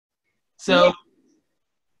So,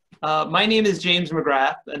 my name is James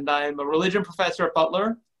McGrath, and I'm a religion professor at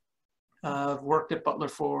Butler. I've worked at Butler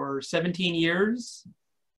for 17 years,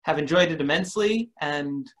 have enjoyed it immensely,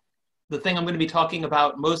 and the thing I'm going to be talking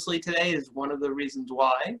about mostly today is one of the reasons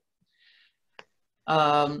why.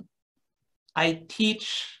 I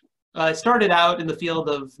started out in the field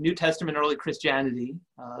of New Testament early Christianity,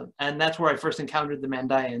 and that's where I first encountered the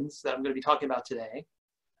Mandaeans that I'm going to be talking about today.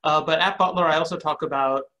 But at Butler, I also talk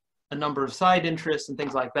about a number of side interests and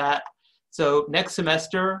things like that. So next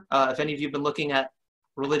semester, if any of you have been looking at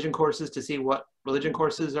religion courses to see what religion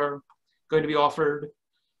courses are going to be offered,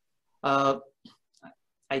 I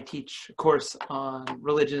teach a course on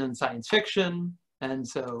religion and science fiction. And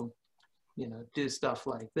so, do stuff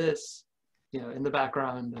like this, in the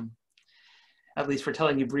background, and at least for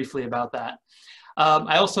telling you briefly about that.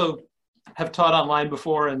 I also have taught online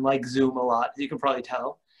before and like Zoom a lot, as you can probably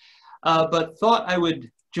tell. But thought I would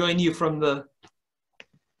join you from the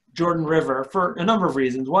Jordan River for a number of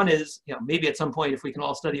reasons. One is, maybe at some point, if we can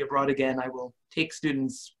all study abroad again, I will take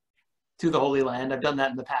students to the Holy Land. I've done that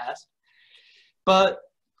in the past. But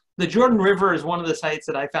the Jordan River is one of the sites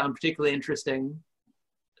that I found particularly interesting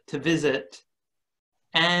to visit.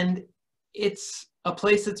 And it's a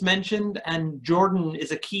place that's mentioned, and Jordan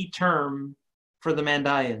is a key term for the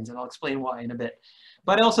Mandaeans, and I'll explain why in a bit.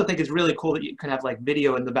 But I also think it's really cool that you can have like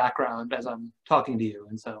video in the background as I'm talking to you.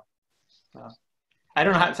 And so I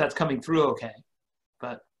don't know if that's coming through okay,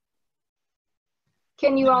 but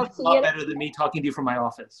can you all see it? A lot better than me talking to you from my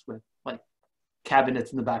office with like cabinets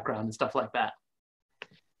in the background and stuff like that.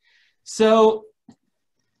 So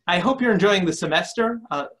I hope you're enjoying the semester.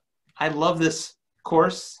 I love this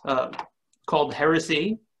course called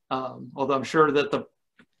Heresy, although I'm sure that the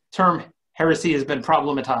term heresy has been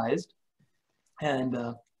problematized. And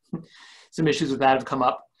some issues with that have come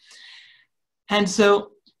up. And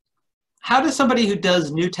so how does somebody who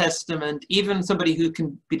does New Testament, even somebody who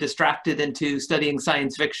can be distracted into studying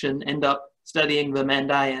science fiction, end up studying the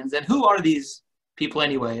Mandaeans? And who are these people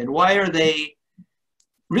anyway? And why are they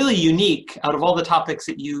really unique out of all the topics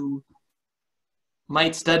that you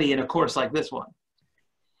might study in a course like this one?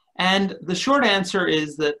 And the short answer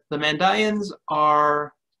is that the Mandaeans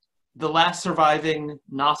are the last surviving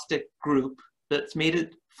Gnostic group that's made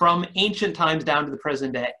it from ancient times down to the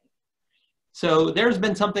present day. So there's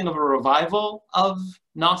been something of a revival of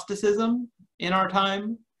Gnosticism in our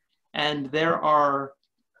time, and there are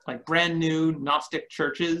like brand new Gnostic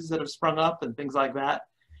churches that have sprung up and things like that.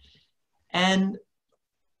 And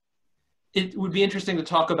it would be interesting to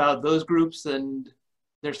talk about those groups and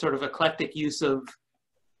their sort of eclectic use of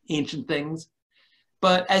ancient things.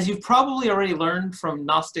 But as you've probably already learned from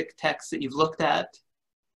Gnostic texts that you've looked at,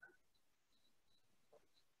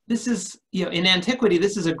 this is, in antiquity,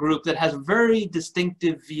 this is a group that has a very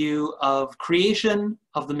distinctive view of creation,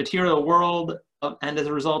 of the material world, and as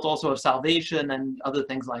a result also of salvation and other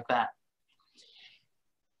things like that.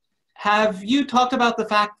 Have you talked about the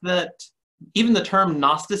fact that even the term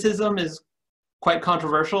Gnosticism is quite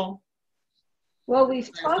controversial? Well,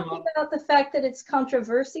 we've talked about the fact that it's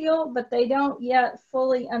controversial, but they don't yet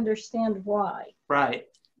fully understand why. Right.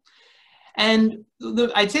 And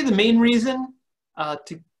I'd say the main reason,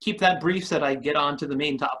 to keep that brief so that I get on to the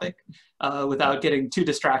main topic without getting too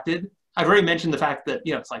distracted. I've already mentioned the fact that,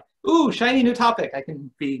 it's like, ooh, shiny new topic. I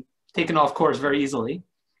can be taken off course very easily.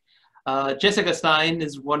 Jessica Stein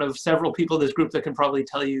is one of several people in this group that can probably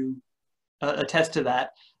tell you, attest to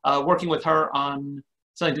that, working with her on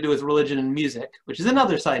something to do with religion and music, which is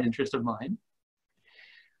another side interest of mine.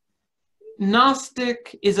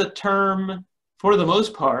 Gnostic is a term, for the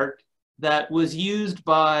most part, that was used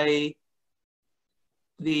by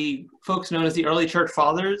the folks known as the early church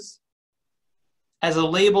fathers as a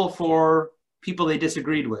label for people they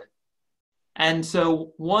disagreed with. And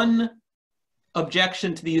so one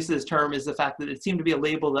objection to the use of this term is the fact that it seemed to be a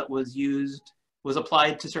label that was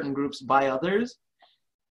applied to certain groups by others.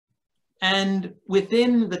 And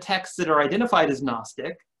within the texts that are identified as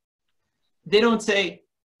Gnostic, they don't say,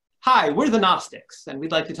 hi, we're the Gnostics, and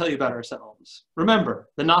we'd like to tell you about ourselves. Remember,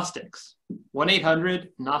 the Gnostics,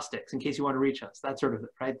 1-800-Gnostics, in case you want to reach us, that sort of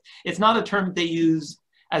it, right? It's not a term they use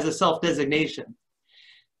as a self-designation.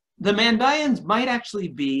 The Mandaeans might actually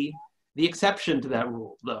be the exception to that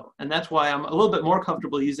rule, though, and that's why I'm a little bit more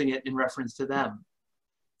comfortable using it in reference to them.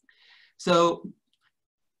 So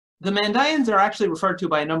the Mandaeans are actually referred to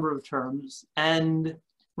by a number of terms and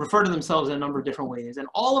refer to themselves in a number of different ways. And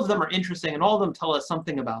all of them are interesting, and all of them tell us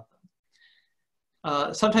something about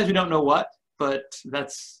them. Sometimes we don't know what, but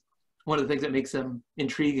that's one of the things that makes them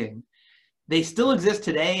intriguing. They still exist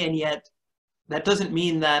today, and yet that doesn't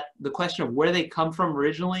mean that the question of where they come from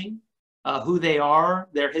originally who they are,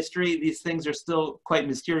 their history, these things are still quite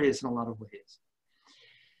mysterious in a lot of ways.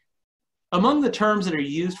 Among the terms that are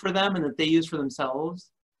used for them and that they use for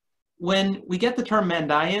themselves, when we get the term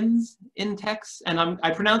Mandaeans in texts, and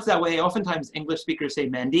I pronounce that way, oftentimes English speakers say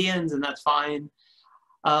Mandaeans, and that's fine.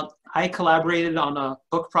 I collaborated on a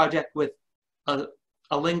book project with a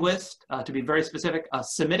linguist, to be very specific, a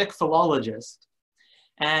Semitic philologist,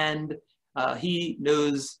 and he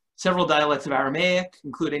knows several dialects of Aramaic,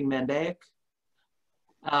 including Mandaic,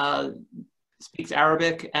 speaks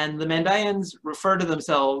Arabic, and the Mandaeans refer to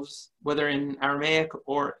themselves, whether in Aramaic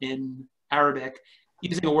or in Arabic,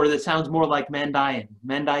 using a word that sounds more like Mandaean,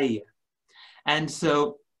 Mandaean. And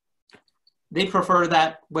so they prefer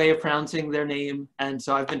that way of pronouncing their name, and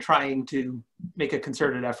so I've been trying to make a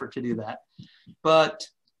concerted effort to do that. But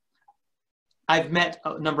I've met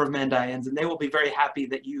a number of Mandaeans, and they will be very happy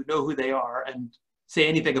that you know who they are and say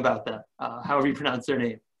anything about them, however you pronounce their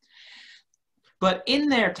name. But in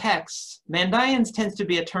their texts, Mandaeans tends to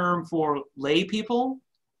be a term for lay people,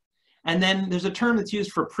 and then there's a term that's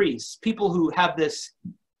used for priests, people who have this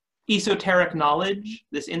esoteric knowledge,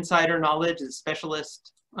 this insider knowledge, this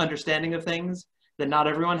specialist understanding of things that not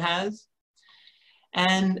everyone has.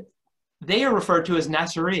 And they are referred to as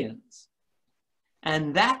Nazareans.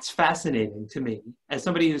 And that's fascinating to me as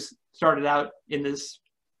somebody who's started out in this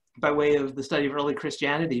by way of the study of early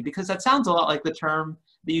Christianity, because that sounds a lot like the term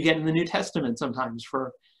that you get in the New Testament sometimes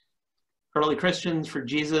for early Christians, for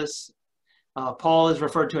Jesus. Paul is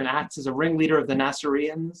referred to in Acts as a ringleader of the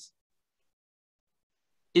Nazareans.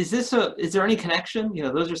 Is there any connection? You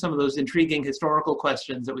know, those are some of those intriguing historical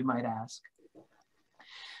questions that we might ask.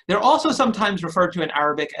 They're also sometimes referred to in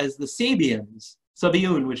Arabic as the Sabians,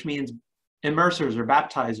 Sabiyun, which means immersers or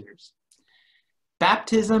baptizers.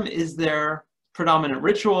 Baptism is their predominant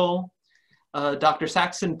ritual. Dr.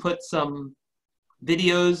 Saxon put some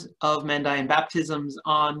videos of Mandaean baptisms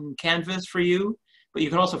on Canvas for you, but you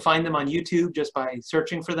can also find them on YouTube just by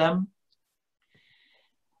searching for them.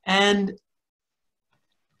 And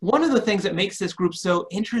one of the things that makes this group so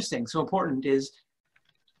interesting, so important, is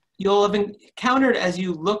you'll have encountered as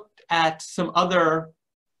you looked at some other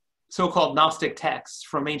so-called Gnostic texts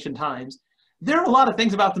from ancient times, there are a lot of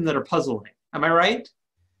things about them that are puzzling. Am I right?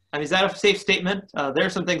 I mean, is that a safe statement? There are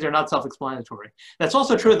some things that are not self-explanatory. That's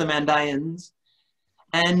also true of the Mandaeans,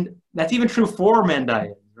 and that's even true for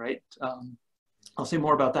Mandaeans, right? I'll say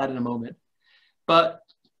more about that in a moment. But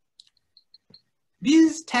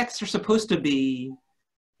these texts are supposed to be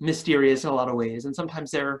mysterious in a lot of ways, and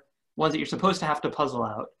sometimes they're ones that you're supposed to have to puzzle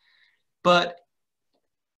out. But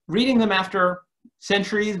reading them after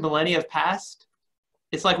centuries, millennia have passed,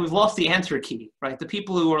 it's like we've lost the answer key, right? The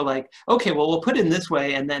people who are like, okay, well, we'll put it in this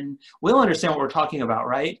way, and then we'll understand what we're talking about,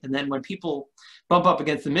 right? And then when people bump up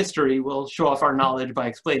against the mystery, we'll show off our knowledge by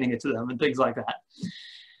explaining it to them and things like that.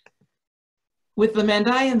 With the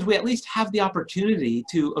Mandaeans, we at least have the opportunity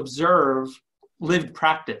to observe lived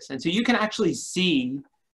practice. And so you can actually see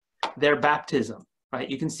their baptism, right?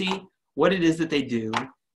 You can see what it is that they do,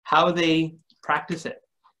 how they practice it.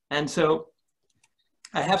 And so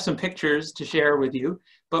I have some pictures to share with you,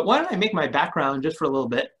 but why don't I make my background just for a little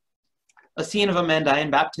bit, a scene of a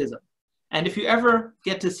Mandaean baptism. And if you ever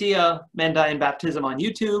get to see a Mandaean baptism on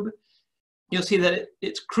YouTube, you'll see that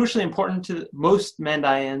it's crucially important to most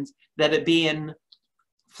Mandaeans that it be in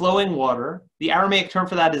flowing water. The Aramaic term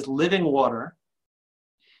for that is living water.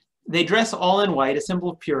 They dress all in white, a symbol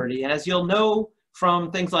of purity. And as you'll know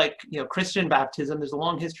from things like, Christian baptism, there's a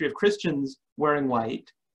long history of Christians wearing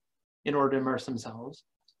white in order to immerse themselves.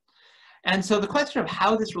 And so the question of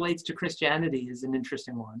how this relates to Christianity is an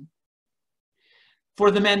interesting one. For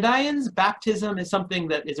the Mandaeans, baptism is something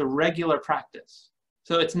that is a regular practice.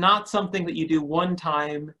 So it's not something that you do one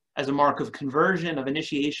time as a mark of conversion, of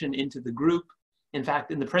initiation into the group. In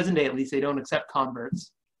fact, in the present day, at least, they don't accept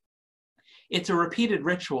converts. It's a repeated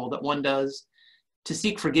ritual that one does to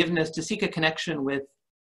seek forgiveness, to seek a connection with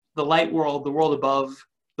the light world, the world above,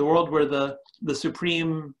 the world where the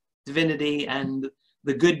supreme divinity and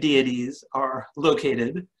the good deities are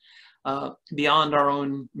located, beyond our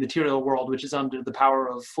own material world, which is under the power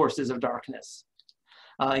of forces of darkness,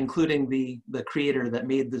 including the creator that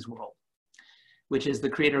made this world, which is the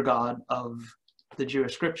creator God of the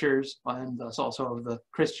Jewish scriptures and thus also of the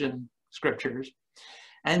Christian scriptures.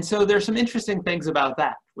 And so there's some interesting things about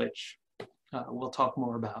that, which we'll talk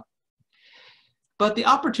more about. But the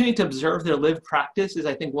opportunity to observe their lived practice is,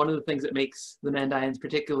 I think, one of the things that makes the Mandaeans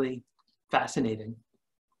particularly fascinating.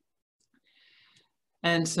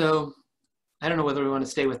 And so I don't know whether we want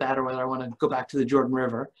to stay with that or whether I want to go back to the Jordan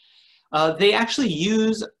River. They actually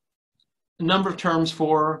use a number of terms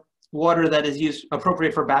for water that is used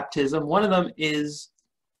appropriate for baptism. One of them is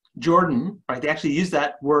Jordan, right? They actually use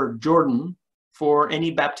that word Jordan for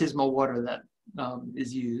any baptismal water that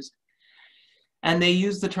is used. And they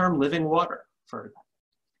use the term living water for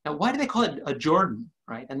that. Now, why do they call it a Jordan,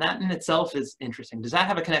 right? And that in itself is interesting. Does that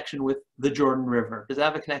have a connection with the Jordan River? Does that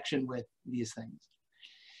have a connection with these things?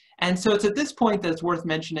 And so it's at this point that it's worth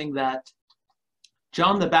mentioning that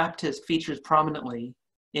John the Baptist features prominently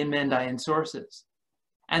in Mandaean sources.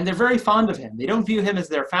 And they're very fond of him. They don't view him as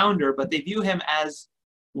their founder, but they view him as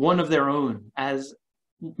one of their own, as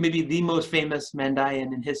maybe the most famous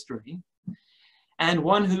Mandaean in history, and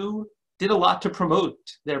one who did a lot to promote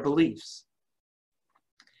their beliefs.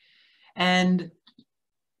 And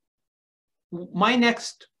my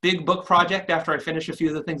next big book project, after I finish a few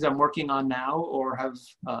of the things I'm working on now or have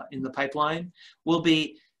in the pipeline, will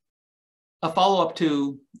be a follow-up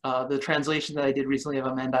to the translation that I did recently of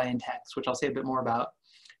a Mandaean text, which I'll say a bit more about.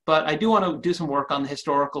 But I do want to do some work on the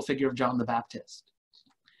historical figure of John the Baptist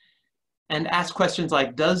and ask questions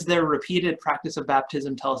like, does their repeated practice of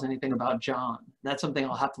baptism tell us anything about John? That's something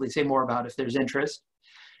I'll happily say more about if there's interest.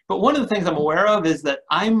 But one of the things I'm aware of is that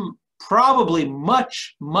I'm probably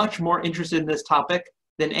much, much more interested in this topic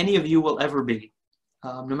than any of you will ever be,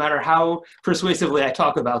 no matter how persuasively I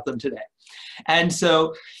talk about them today. And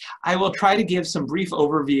so I will try to give some brief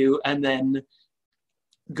overview and then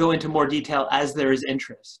go into more detail as there is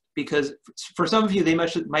interest. Because for some of you, they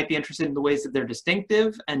might be interested in the ways that they're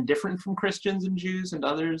distinctive and different from Christians and Jews and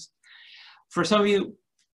others. For some of you,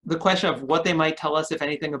 the question of what they might tell us, if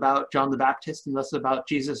anything, about John the Baptist and less about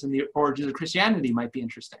Jesus and the origins of Christianity might be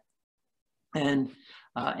interesting. And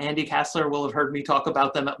Andy Kassler will have heard me talk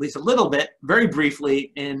about them at least a little bit, very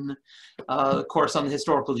briefly, in a course on the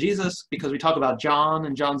historical Jesus, because we talk about John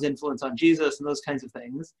and John's influence on Jesus and those kinds of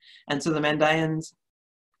things. And so the Mandaeans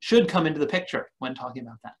should come into the picture when talking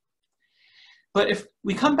about that. But if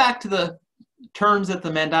we come back to the terms that the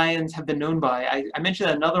Mandaeans have been known by, I mentioned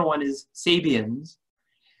that another one is Sabians.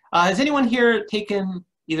 Has anyone here taken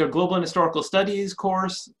either a Global and Historical Studies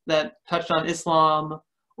course that touched on Islam,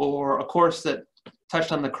 or a course that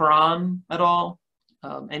touched on the Quran at all?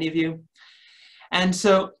 Any of you? And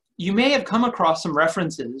so you may have come across some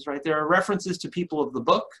references, right? There are references to people of the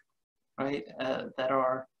book, right, that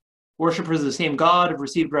are worshippers of the same God, have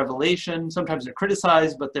received revelation. Sometimes they're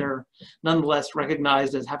criticized, but they're nonetheless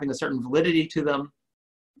recognized as having a certain validity to them.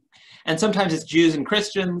 And sometimes it's Jews and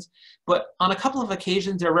Christians, but on a couple of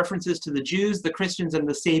occasions there are references to the Jews, the Christians, and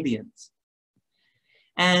the Sabians.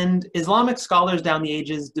 And Islamic scholars down the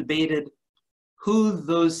ages debated who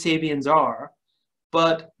those Sabians are,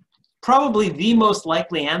 but probably the most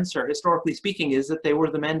likely answer, historically speaking, is that they were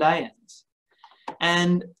the Mandaeans.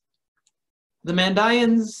 And the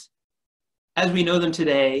Mandaeans, as we know them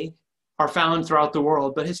today, are found throughout the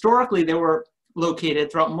world, but historically they were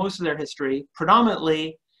located throughout most of their history,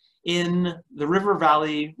 predominantly in the River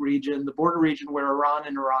Valley region, the border region where Iran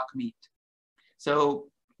and Iraq meet. So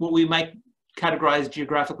what we might categorized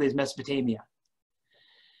geographically as Mesopotamia.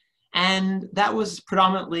 And that was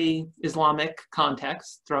predominantly Islamic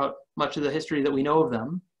context throughout much of the history that we know of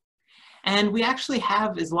them. And we actually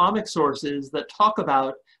have Islamic sources that talk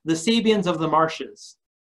about the Sabians of the marshes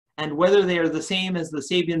and whether they are the same as the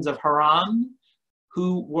Sabians of Haran,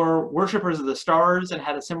 who were worshippers of the stars and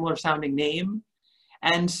had a similar sounding name.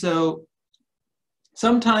 And so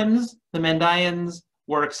sometimes the Mandaeans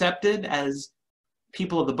were accepted as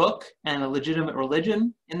people of the book and a legitimate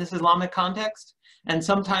religion in this Islamic context. And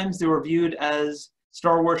sometimes they were viewed as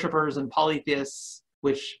star worshippers and polytheists,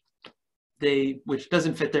 which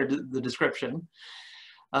doesn't fit the description.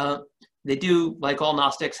 They do, like all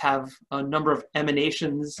Gnostics, have a number of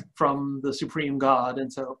emanations from the supreme God.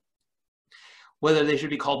 And so whether they should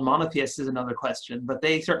be called monotheists is another question, but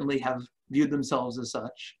they certainly have viewed themselves as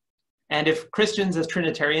such. And if Christians as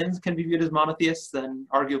Trinitarians can be viewed as monotheists, then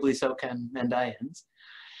arguably so can Mandaeans.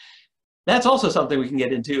 That's also something we can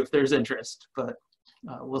get into if there's interest, but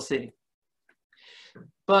we'll see.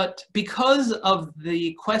 But because of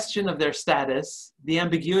the question of their status, the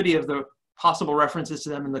ambiguity of the possible references to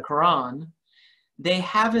them in the Quran, they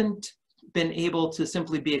haven't been able to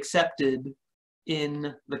simply be accepted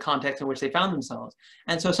in the context in which they found themselves.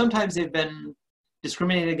 And so sometimes they've been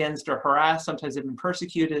discriminated against or harassed, sometimes they've been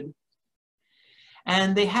persecuted.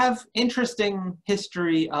 And they have an interesting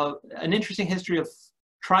history of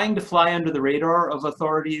trying to fly under the radar of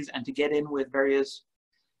authorities and to get in with various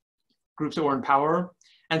groups that were in power.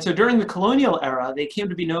 And so during the colonial era, they came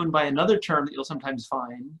to be known by another term that you'll sometimes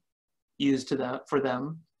find used for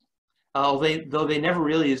them, though they never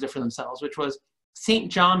really used it for themselves, which was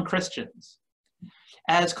St. John Christians.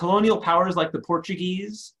 As colonial powers like the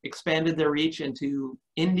Portuguese expanded their reach into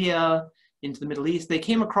India, into the Middle East, they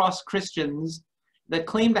came across Christians that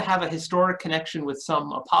claimed to have a historic connection with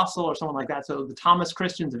some apostle or someone like that. So the Thomas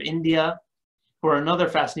Christians of India, who are another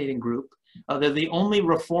fascinating group. They're the only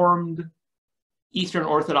Reformed Eastern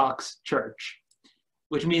Orthodox church,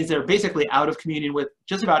 which means they're basically out of communion with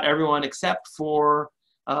just about everyone except for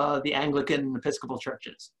the Anglican and Episcopal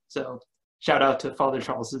churches. So shout out to Father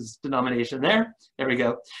Charles's denomination there. There we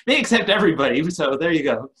go. They accept everybody, so there you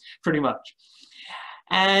go, pretty much.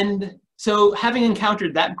 And so having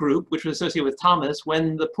encountered that group, which was associated with Thomas,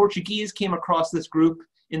 when the Portuguese came across this group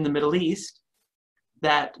in the Middle East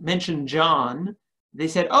that mentioned John, they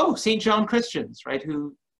said, oh, St. John Christians, right,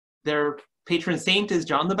 who their patron saint is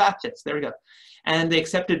John the Baptist. There we go. And they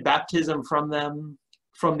accepted baptism from them,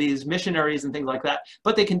 from these missionaries and things like that,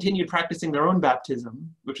 but they continued practicing their own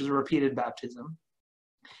baptism, which is a repeated baptism.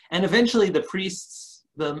 And eventually the priests,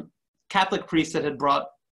 the Catholic priests that had brought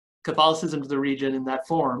Catholicism to the region in that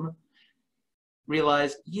form,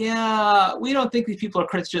 realized, yeah, we don't think these people are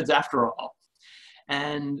Christians after all.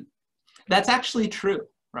 And that's actually true,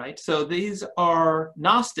 right? So these are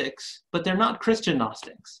Gnostics, but they're not Christian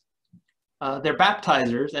Gnostics. They're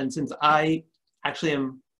baptizers, and since I actually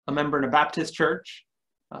am a member in a Baptist church,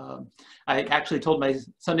 I actually told my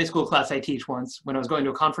Sunday school class I teach once, when I was going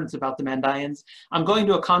to a conference about the Mandaeans, I'm going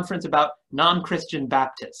to a conference about non-Christian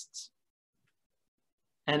Baptists.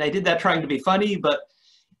 And I did that trying to be funny, but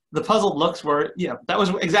the puzzled looks were, yeah, that was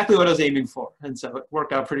exactly what I was aiming for. And so it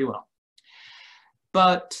worked out pretty well.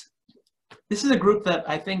 But this is a group that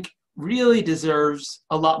I think really deserves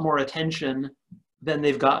a lot more attention than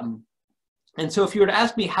they've gotten. And so if you were to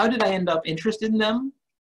ask me, how did I end up interested in them?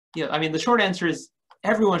 You know, I mean, the short answer is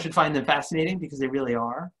everyone should find them fascinating because they really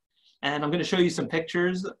are. And I'm going to show you some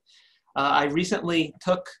pictures. I recently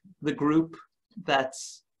took the group that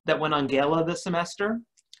went on gala this semester.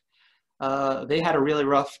 They had a really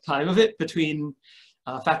rough time of it between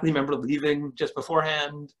faculty member leaving just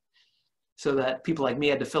beforehand, so that people like me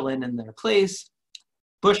had to fill in their place,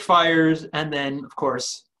 bushfires, and then, of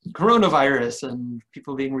course, coronavirus and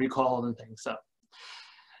people being recalled and things. So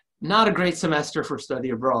not a great semester for study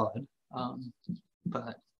abroad.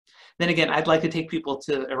 But then again, I'd like to take people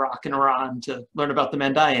to Iraq and Iran to learn about the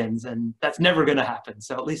Mandaeans, and that's never going to happen.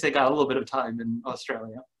 So at least they got a little bit of time in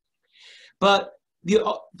Australia. But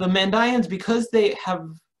the Mandaeans, because they have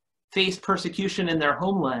faced persecution in their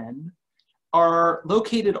homeland, are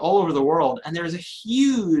located all over the world. And there's a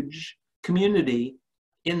huge community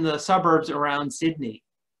in the suburbs around Sydney,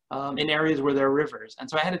 in areas where there are rivers. And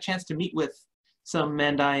so I had a chance to meet with some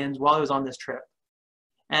Mandaeans while I was on this trip.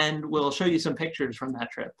 And we'll show you some pictures from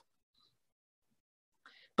that trip.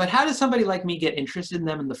 But how does somebody like me get interested in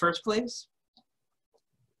them in the first place?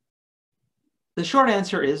 The short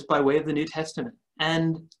answer is by way of the New Testament.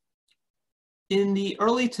 And in the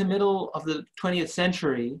early to middle of the 20th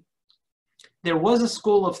century, there was a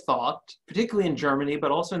school of thought, particularly in Germany,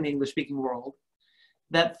 but also in the English-speaking world,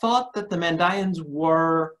 that thought that the Mandaeans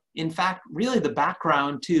were, in fact, really the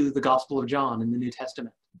background to the Gospel of John in the New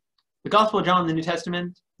Testament. The Gospel of John in the New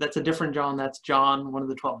Testament, that's a different John. That's John, one of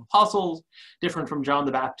the 12 apostles, different from John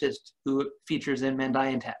the Baptist, who features in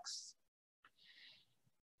Mandaean texts.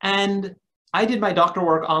 And I did my doctoral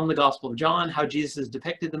work on the Gospel of John, how Jesus is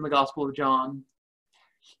depicted in the Gospel of John.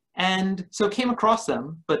 And so came across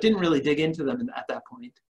them, but didn't really dig into them at that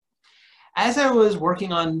point. As I was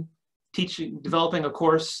working on developing a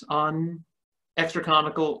course on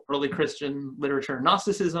extra-canonical early Christian literature and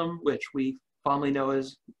Gnosticism, which we fondly know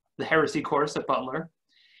as the heresy course at Butler,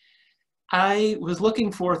 I was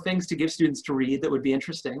looking for things to give students to read that would be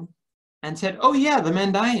interesting, and said, oh yeah, the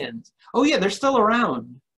Mandaeans. Oh yeah, they're still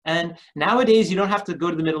around. And nowadays you don't have to go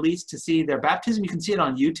to the Middle East to see their baptism. You can see it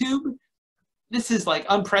on YouTube. This is like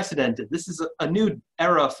unprecedented. This is a new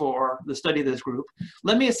era for the study of this group.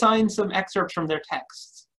 Let me assign some excerpts from their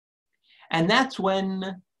texts. And that's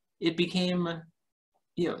when it became,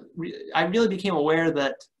 you know, I really became aware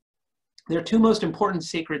that their two most important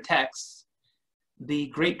sacred texts, the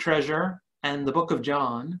Great Treasure and the Book of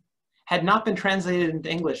John, had not been translated into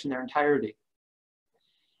English in their entirety.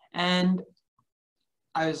 And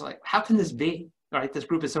I was like, how can this be? Right, this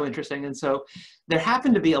group is so interesting. And so there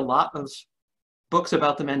happened to be a lot of books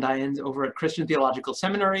about the Mandaeans over at Christian Theological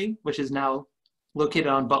Seminary, which is now located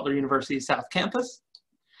on Butler University's South Campus.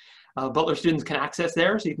 Butler students can access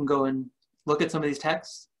there, so you can go and look at some of these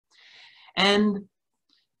texts. And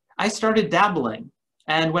I started dabbling.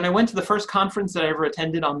 And when I went to the first conference that I ever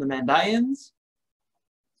attended on the Mandaeans,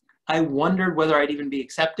 I wondered whether I'd even be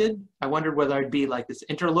accepted. I wondered whether I'd be like this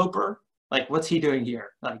interloper Like, what's he doing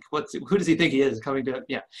here? Like, who does he think he is coming to,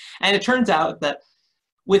 yeah. And it turns out that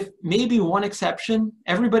with maybe one exception,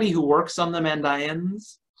 everybody who works on the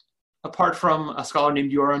Mandaeans, apart from a scholar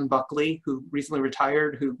named Joran Buckley, who recently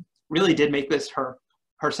retired, who really did make this her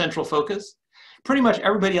central focus, pretty much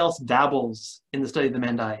everybody else dabbles in the study of the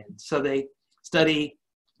Mandaeans. So they study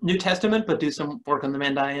New Testament, but do some work on the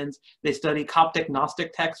Mandaeans. They study Coptic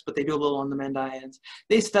Gnostic texts, but they do a little on the Mandaeans.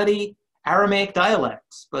 They study Aramaic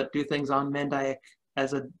dialects, but do things on Mandaic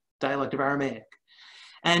as a dialect of Aramaic.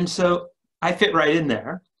 And so I fit right in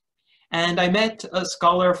there. And I met a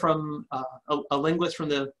scholar from, a linguist from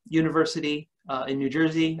the university in New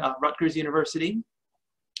Jersey, Rutgers University,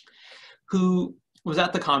 who was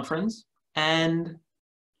at the conference. And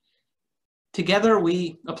together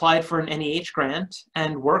we applied for an NEH grant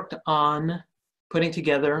and worked on putting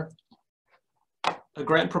together a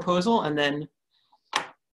grant proposal, and then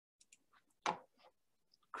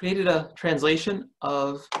created a translation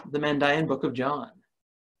of the Mandaean Book of John.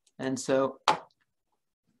 And so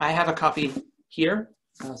I have a copy here,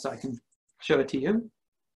 so I can show it to you.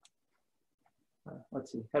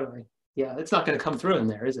 Let's see, how do I, yeah, it's not going to come through in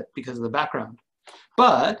there, is it? Because of the background.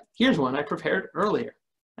 But here's one I prepared earlier.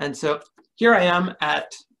 And so here I am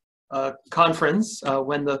at a conference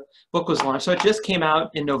when the book was launched. So it just came out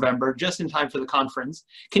in November, just in time for the conference.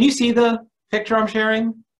 Can you see the picture I'm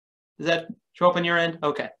sharing? Does that show up on your end?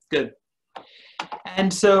 Okay, good.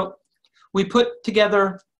 And so we put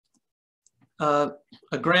together a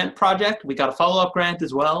grant project. We got a follow-up grant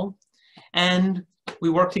as well. And we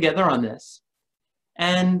worked together on this.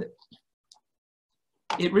 And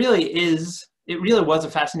it really was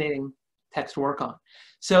a fascinating text to work on.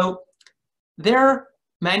 So their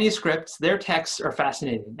manuscripts, their texts are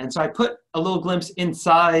fascinating. And so I put a little glimpse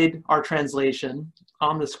inside our translation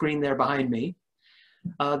on the screen there behind me.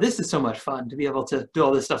 This is so much fun to be able to do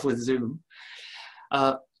all this stuff with Zoom.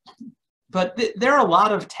 But there are a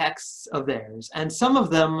lot of texts of theirs, and some of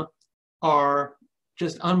them are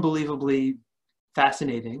just unbelievably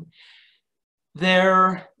fascinating.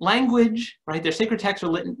 Their language, right, their sacred texts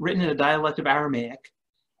are written in a dialect of Aramaic,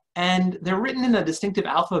 and they're written in a distinctive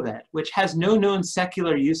alphabet, which has no known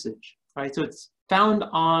secular usage, right? So it's found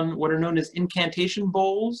on what are known as incantation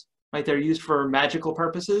bowls, right? They're used for magical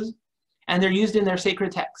purposes, and they're used in their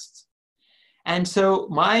sacred texts. And so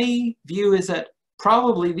my view is that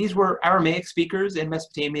probably these were Aramaic speakers in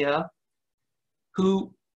Mesopotamia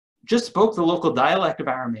who just spoke the local dialect of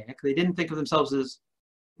Aramaic. They didn't think of themselves as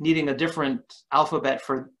needing a different alphabet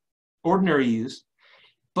for ordinary use,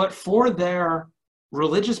 but for their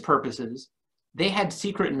religious purposes, they had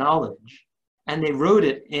secret knowledge, and they wrote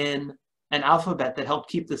it in an alphabet that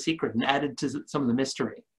helped keep the secret and added to some of the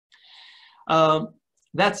mystery.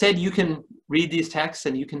 That said, you can read these texts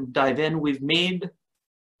and you can dive in. We've made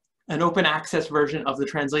an open access version of the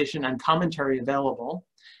translation and commentary available,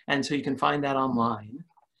 and so you can find that online.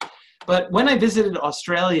 But when I visited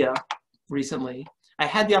Australia recently, I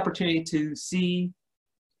had the opportunity to see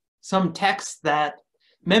some texts that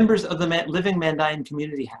members of the living Mandaean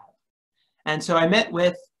community have. And so I met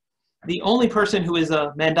with the only person who is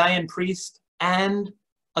a Mandaean priest and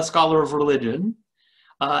a scholar of religion,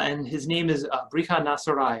 and his name is Brika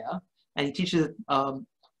Nasaraya, and he teaches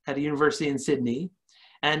at a university in Sydney,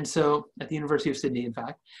 and so at the University of Sydney, in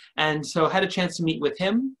fact. And so I had a chance to meet with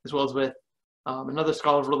him, as well as with another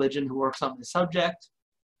scholar of religion who works on this subject.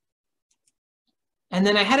 And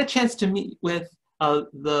then I had a chance to meet with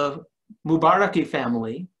the Mubaraki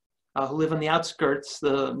family, who live on the outskirts,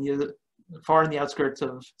 far in the outskirts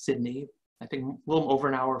of Sydney, I think a little over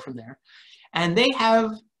an hour from there. And they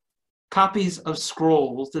have copies of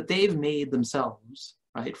scrolls that they've made themselves,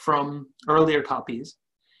 right, from earlier copies.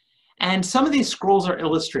 And some of these scrolls are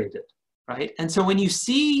illustrated, right? And so when you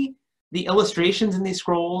see the illustrations in these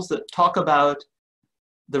scrolls that talk about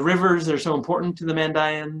the rivers that are so important to the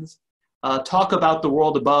Mandaeans, talk about the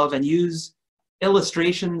world above, and use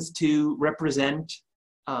illustrations to represent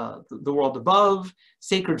the world above,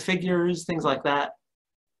 sacred figures, things like that.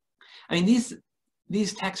 I mean,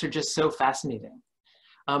 these texts are just so fascinating.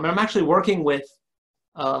 And I'm actually working with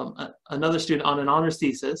another student on an honors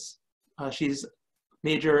thesis. She's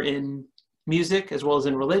major in music as well as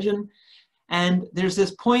in religion. And there's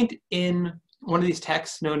this point in one of these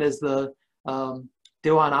texts known as the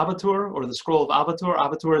Dewan Abatur, or the Scroll of Abatur.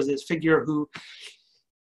 Abatur is this figure who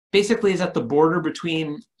basically is at the border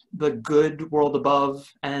between the good world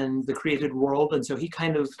above and the created world. And so he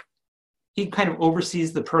kind of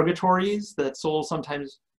oversees the purgatories that souls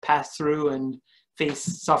sometimes pass through and face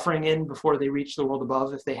suffering in before they reach the world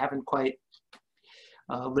above if they haven't quite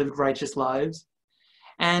lived righteous lives.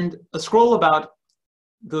 And a scroll about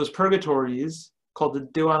those purgatories called the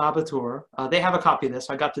Dewan Abatur. They have a copy of this,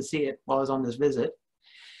 so I got to see it while I was on this visit.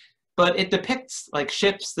 But it depicts like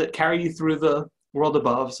ships that carry you through the world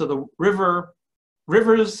above. So the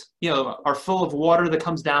rivers, are full of water that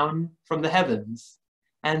comes down from the heavens.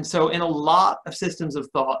 And so in a lot of systems of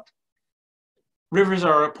thought, rivers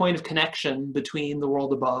are a point of connection between the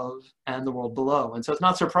world above and the world below. And so it's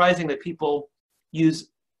not surprising that people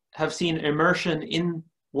have seen immersion in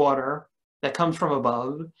water that comes from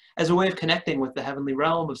above as a way of connecting with the heavenly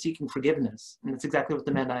realm, of seeking forgiveness. And that's exactly what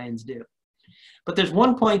the Mandaeans do. But there's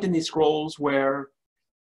one point in these scrolls where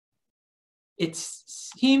it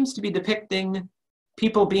seems to be depicting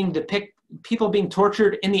people being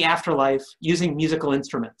tortured in the afterlife using musical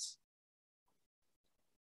instruments.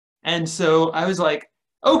 And so I was like,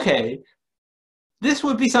 okay, this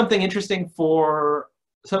would be something interesting for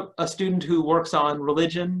a student who works on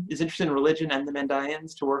religion, is interested in religion and the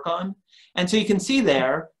Mandaeans to work on. And so you can see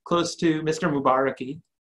there, close to Mr. Mubaraki,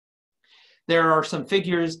 there are some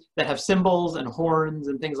figures that have cymbals and horns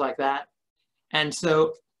and things like that. And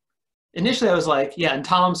so initially I was like, yeah, and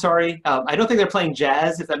Tom, sorry, I don't think they're playing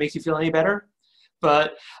jazz, if that makes you feel any better.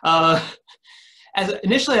 But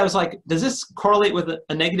initially I was like, does this correlate with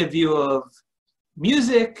a negative view of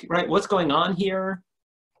music, right? What's going on here,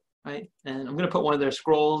 right? And I'm gonna put one of their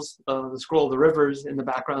scrolls, the scroll of the rivers in the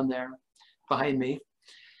background there behind me.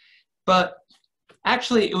 But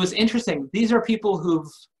actually it was interesting. These are people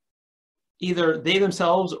who've either they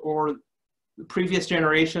themselves or the previous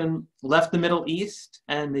generation left the Middle East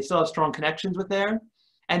and they still have strong connections with there.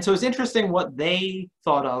 And so it's interesting what they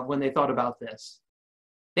thought of when they thought about this.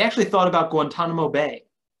 They actually thought about Guantanamo Bay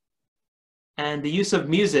and the use of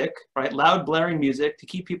music, right, loud blaring music to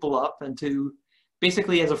keep people up and to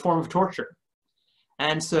basically as a form of torture.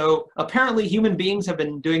 And so apparently human beings have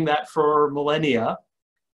been doing that for millennia,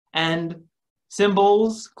 and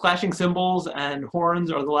cymbals, clashing cymbals and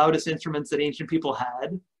horns are the loudest instruments that ancient people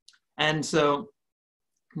had. And so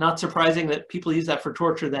not surprising that people use that for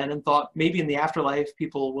torture then, and thought maybe in the afterlife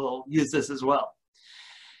people will use this as well.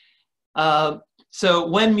 So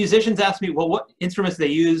when musicians ask me, well, what instruments they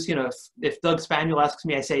use, if Doug Spaniel asks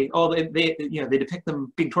me, I say, oh, they depict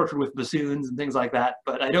them being tortured with bassoons and things like that.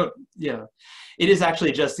 But I don't, it is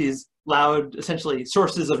actually just these loud, essentially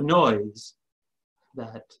sources of noise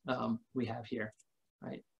that we have here,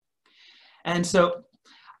 right? And so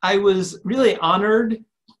I was really honored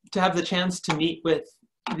to have the chance to meet with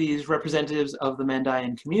these representatives of the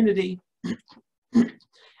Mandaean community.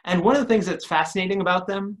 And one of the things that's fascinating about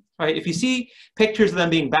them, right, if you see pictures of them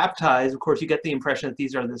being baptized, of course, you get the impression that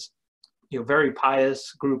these are this, very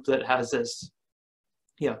pious group that has this,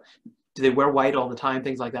 do they wear white all the time,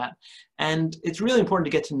 things like that. And it's really important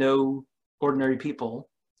to get to know ordinary people,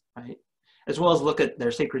 right, as well as look at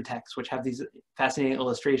their sacred texts, which have these fascinating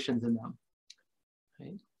illustrations in them,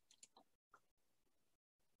 right?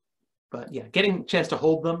 But yeah, getting a chance to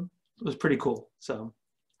hold them was pretty cool. So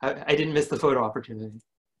I didn't miss the photo opportunity.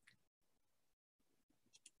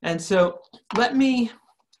 And so let me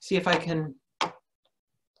see if I can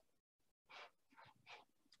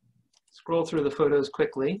scroll through the photos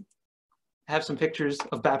quickly. I have some pictures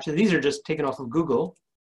of baptism. These are just taken off of Google.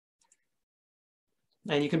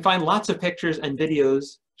 And you can find lots of pictures and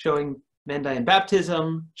videos showing Mandaean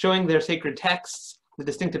baptism, showing their sacred texts, the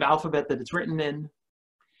distinctive alphabet that it's written in.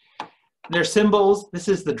 Their symbols, this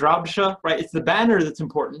is the drabsha, right? It's the banner that's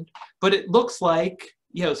important, but it looks like,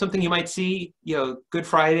 something you might see, Good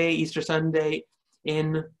Friday, Easter Sunday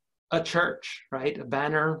in a church, right? A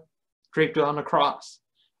banner draped on a cross.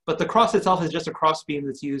 But the cross itself is just a cross beam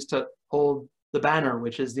that's used to hold the banner,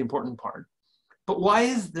 which is the important part. But why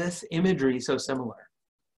is this imagery so similar?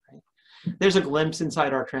 Right? There's a glimpse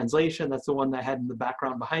inside our translation. That's the one I had in the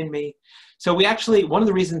background behind me. So we actually, one of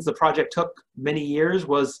the reasons the project took many years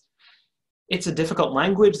was it's a difficult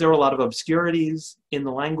language. There are a lot of obscurities in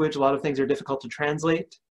the language. A lot of things are difficult to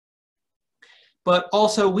translate. But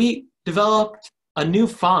also we developed a new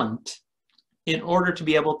font in order to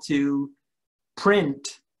be able to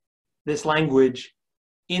print this language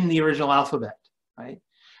in the original alphabet, right?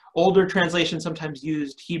 Older translations sometimes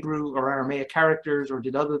used Hebrew or Aramaic characters or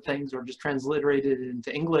did other things or just transliterated it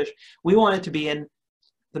into English. We wanted to be in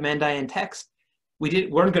the Mandaean text. We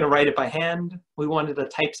weren't going to write it by hand. We wanted a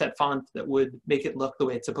typeset font that would make it look the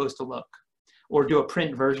way it's supposed to look, or do a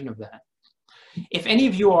print version of that. If any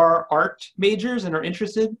of you are art majors and are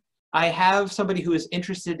interested, I have somebody who is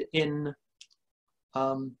interested in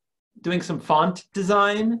doing some font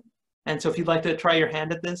design. And so if you'd like to try your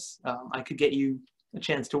hand at this, I could get you a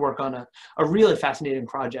chance to work on a really fascinating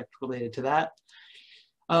project related to that.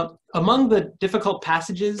 Among the difficult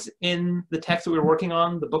passages in the text that we were working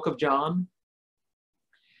on, the book of John,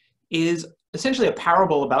 is essentially a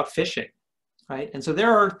parable about fishing, right? And so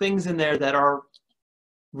there are things in there that are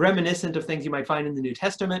reminiscent of things you might find in the New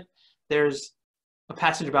Testament. There's a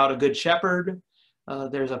passage about a good shepherd.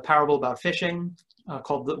 There's a parable about fishing we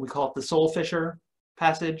call it the soul fisher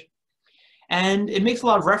passage. And it makes a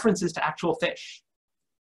lot of references to actual fish.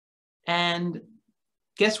 And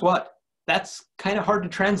guess what? That's kind of hard to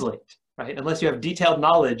translate, right? Unless you have detailed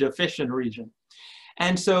knowledge of fish in a region.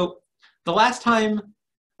 And so the last time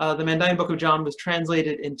the Mandaean Book of John was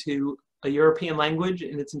translated into a European language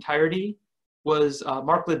in its entirety was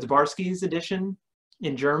Mark Lidzbarski's edition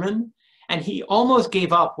in German. And he almost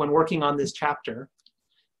gave up when working on this chapter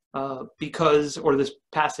or this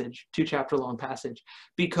passage, 2-chapter long passage,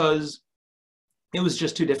 because it was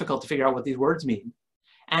just too difficult to figure out what these words mean.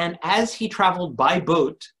 And as he traveled by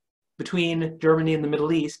boat between Germany and the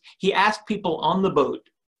Middle East, he asked people on the boat,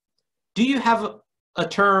 do you have a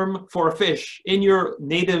term for a fish in your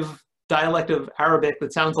native dialect of Arabic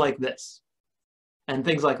that sounds like this? And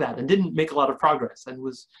things like that, and didn't make a lot of progress and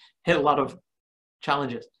hit a lot of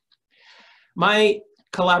challenges. My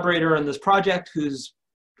collaborator in this project, who's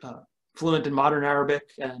fluent in modern Arabic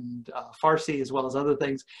and Farsi as well as other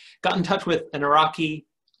things, got in touch with an Iraqi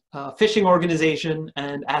fishing organization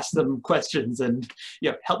and asked them questions and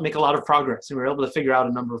helped make a lot of progress. And we were able to figure out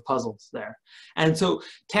a number of puzzles there. And so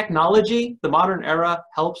technology, the modern era,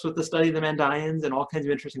 helps with the study of the Mandaeans in all kinds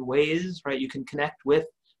of interesting ways, right? You can connect with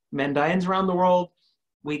Mandaeans around the world.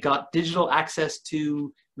 We got digital access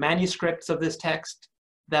to manuscripts of this text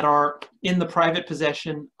that are in the private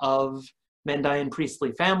possession of Mandaean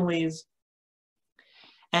priestly families.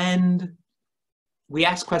 And we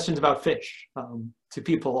ask questions about fish to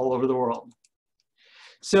people all over the world.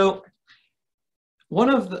 So one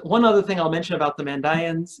other thing I'll mention about the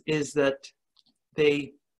Mandaeans is that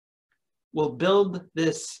they will build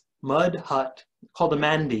this mud hut called a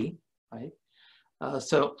mandi, right?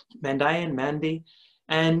 So Mandaean, mandi,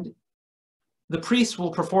 and the priests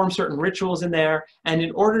will perform certain rituals in there, and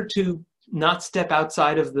in order to not step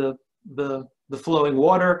outside of the flowing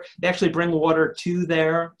water, they actually bring water to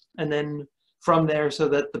there and then from there so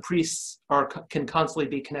that the priests can constantly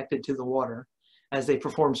be connected to the water as they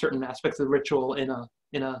perform certain aspects of the ritual in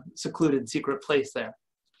a secluded, secret place there.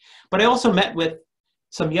 But I also met with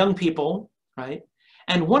some young people, right?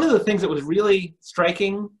 And one of the things that was really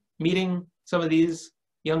striking, meeting some of these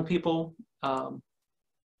young people,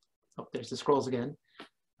 there's the scrolls again.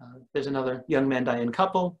 There's another young Mandaean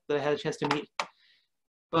couple that I had a chance to meet.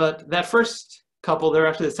 But that first couple, they're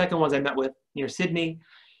actually the second ones I met with near Sydney,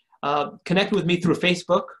 connected with me through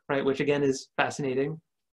Facebook, right, which again is fascinating.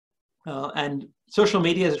 And social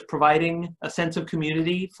media is providing a sense of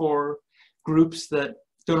community for groups that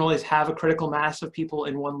don't always have a critical mass of people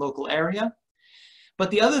in one local area. But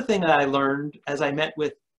the other thing that I learned as I met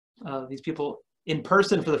with these people in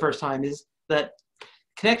person for the first time is that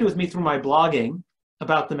connected with me through my blogging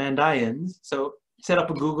about the Mandaeans, so set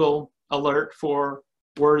up a Google alert for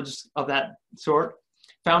words of that sort,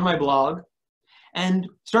 found my blog, and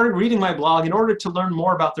started reading my blog in order to learn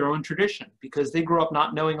more about their own tradition, because they grew up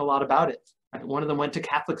not knowing a lot about it. Right? One of them went to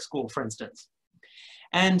Catholic school, for instance.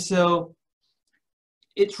 And so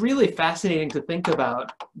it's really fascinating to think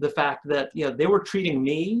about the fact that they were treating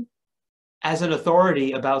me as an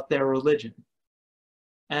authority about their religion.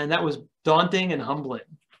 And that was daunting and humbling.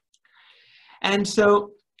 And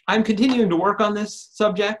so I'm continuing to work on this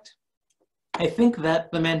subject. I think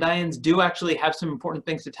that the Mandaeans do actually have some important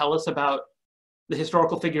things to tell us about the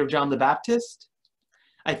historical figure of John the Baptist.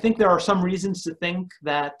 I think there are some reasons to think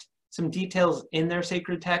that some details in their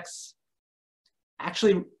sacred texts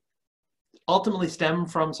actually ultimately stem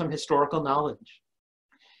from some historical knowledge.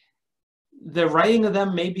 The writing of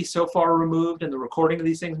them may be so far removed, and the recording of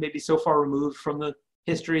these things may be so far removed from the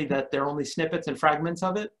history that they're only snippets and fragments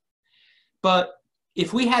of it. But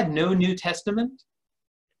if we had no New Testament,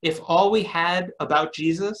 if all we had about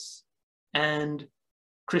Jesus and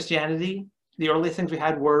Christianity, the earliest things we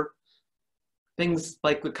had were things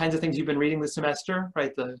like the kinds of things you've been reading this semester,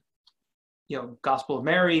 right? The Gospel of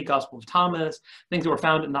Mary, Gospel of Thomas, things that were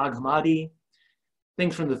found at Nag Hammadi,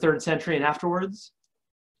 things from the 3rd century and afterwards.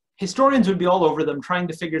 Historians would be all over them trying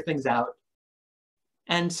to figure things out.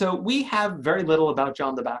 And so we have very little about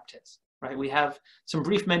John the Baptist, right? We have some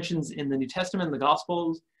brief mentions in the New Testament, the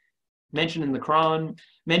Gospels, mentioned in the Quran,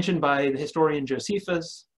 mentioned by the historian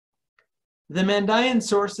Josephus. The Mandaean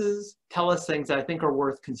sources tell us things that I think are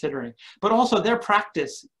worth considering, but also their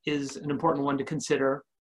practice is an important one to consider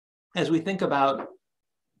as we think about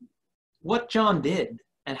what John did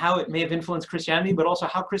and how it may have influenced Christianity, but also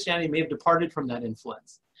how Christianity may have departed from that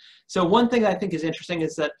influence. So one thing I think is interesting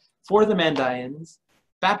is that for the Mandaeans,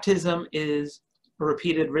 baptism is a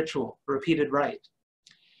repeated ritual, a repeated rite.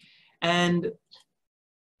 And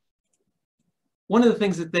one of the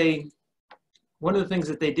things that they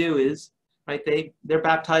do is, right, they're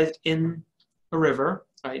baptized in a river,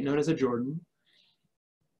 right, known as a Jordan,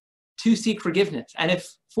 to seek forgiveness. And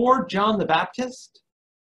if for John the Baptist,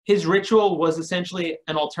 his ritual was essentially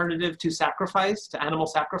an alternative to sacrifice, to animal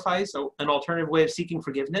sacrifice, so an alternative way of seeking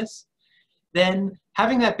forgiveness, then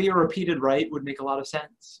having that be a repeated rite would make a lot of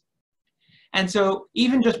sense. And so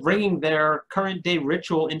even just bringing their current day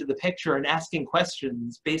ritual into the picture and asking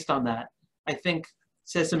questions based on that, I think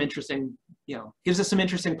says some interesting, gives us some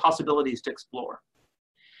interesting possibilities to explore.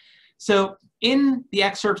 So in the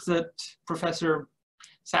excerpts that Professor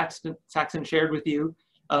Saxon shared with you,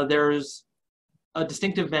 there's a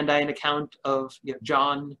distinctive Mandaean account of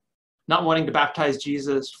John not wanting to baptize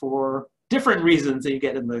Jesus for different reasons that you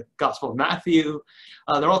get in the Gospel of Matthew.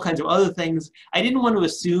 There are all kinds of other things. I didn't want to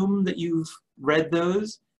assume that you've read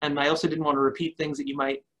those, and I also didn't want to repeat things that you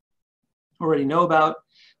might already know about.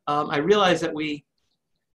 I realized that we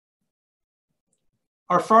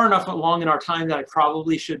are far enough along in our time that I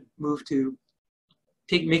probably should move to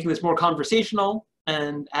making this more conversational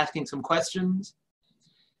and asking some questions.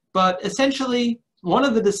 But essentially, one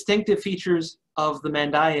of the distinctive features of the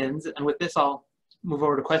Mandaeans, and with this I'll move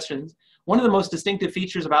over to questions, one of the most distinctive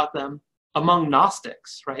features about them among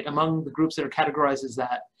Gnostics, right, among the groups that are categorized as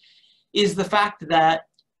that, is the fact that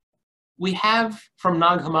we have from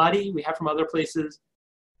Nag Hammadi, we have from other places,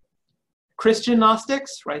 Christian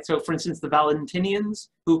Gnostics, right? So for instance, the Valentinians,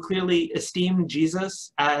 who clearly esteem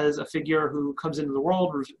Jesus as a figure who comes into the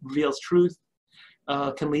world, reveals truth,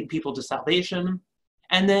 can lead people to salvation.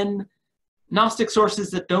 And then Gnostic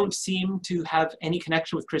sources that don't seem to have any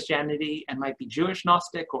connection with Christianity and might be Jewish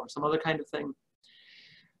Gnostic or some other kind of thing.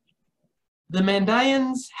 The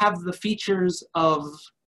Mandaeans have the features of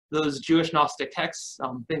those Jewish Gnostic texts,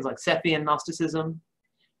 things like Sethian Gnosticism,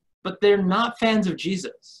 but they're not fans of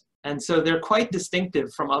Jesus. And so they're quite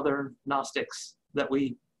distinctive from other Gnostics that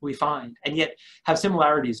we find, and yet have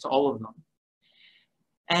similarities to all of them.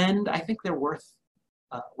 And I think they're worth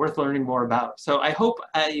learning more about. So I hope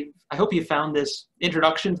you found this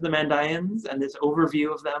introduction to the Mandaeans and this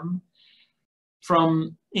overview of them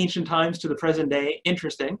from ancient times to the present day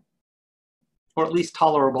interesting, or at least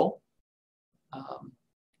tolerable.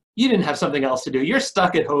 You didn't have something else to do. You're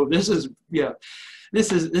stuck at home. This is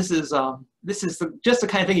just the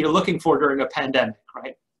kind of thing you're looking for during a pandemic,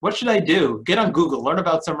 right? What should I do? Get on Google, learn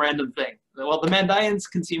about some random thing. Well, the Mandaeans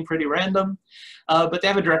can seem pretty random, but they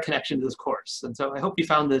have a direct connection to this course. And so I hope you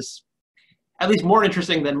found this at least more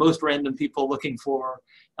interesting than most random people looking for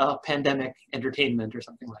pandemic entertainment or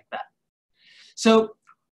something like that. So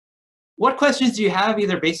what questions do you have,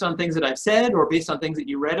 either based on things that I've said or based on things that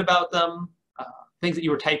you read about them, things that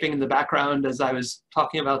you were typing in the background as I was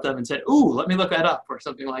talking about them and said, ooh, let me look that up, or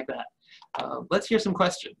something like that. Let's hear some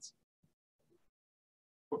questions.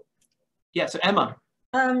 Yeah, so Emma.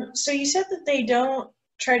 So you said that they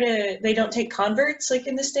don't take converts like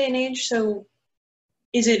in this day and age. So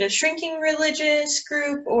is it a shrinking religious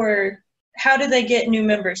group, or how do they get new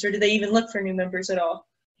members, or do they even look for new members at all?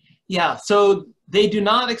 Yeah, so they do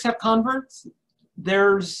not accept converts.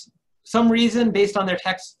 There's some reason based on their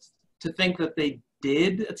texts to think that they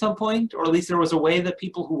did at some point, or at least there was a way that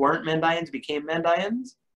people who weren't Mandaeans became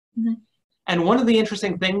Mandaeans. Mm-hmm. And one of the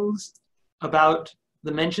interesting things about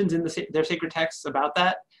the mentions in their sacred texts about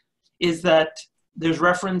that is that there's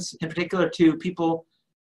reference in particular to people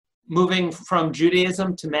moving from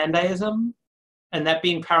Judaism to Mandaeism, and that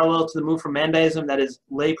being parallel to the move from Mandaeism, that is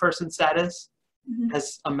layperson status, mm-hmm.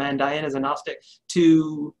 as a Mandaean, as a Gnostic,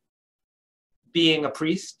 to being a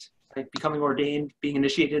priest, right, becoming ordained, being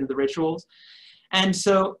initiated into the rituals. And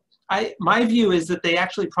so my view is that they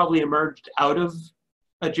actually probably emerged out of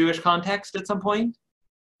a Jewish context at some point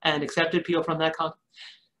and accepted people from that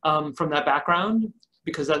background,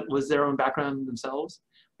 because that was their own background themselves.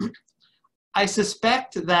 I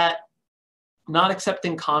suspect that not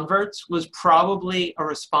accepting converts was probably a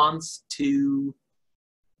response to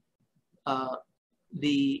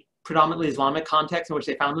the predominantly Islamic context in which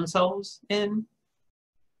they found themselves in.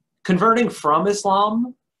 Converting from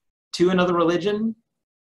Islam to another religion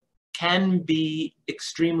can be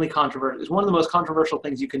extremely controversial. It's one of the most controversial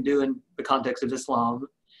things you can do in the context of Islam,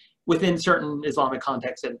 within certain Islamic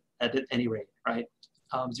contexts at any rate, right?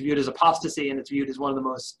 It's viewed as apostasy, and it's viewed as one of the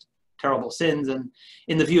most terrible sins, and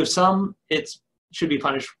in the view of some, it should be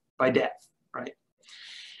punished by death, right?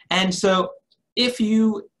 And so if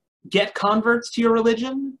you get converts to your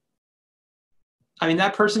religion, I mean,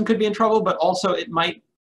 that person could be in trouble, but also it might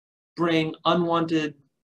bring unwanted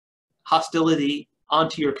hostility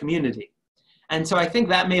onto your community. And so I think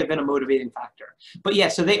that may have been a motivating factor. But yeah,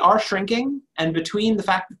 so they are shrinking, and between the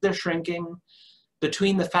fact that they're shrinking,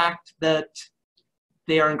 between the fact that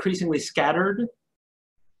they are increasingly scattered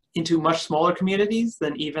into much smaller communities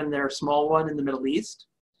than even their small one in the Middle East,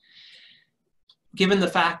 given the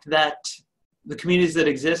fact that the communities that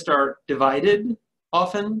exist are divided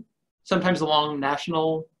often, sometimes along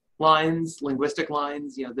national lines, linguistic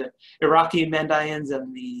lines. You know, the Iraqi Mandaeans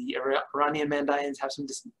and the Iranian Mandaeans have some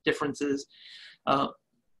differences.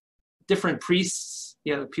 Different priests,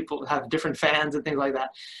 you know, people have different fans and things like that.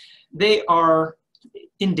 They are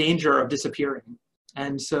in danger of disappearing.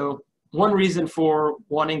 And so one reason for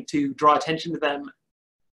wanting to draw attention to them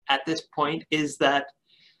at this point is that,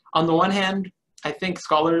 on the one hand, I think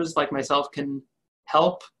scholars like myself can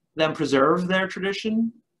help them preserve their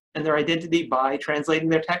tradition and their identity by translating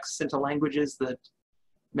their texts into languages that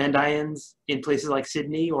Mandaeans in places like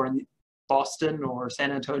Sydney or in Boston or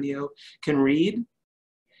San Antonio can read.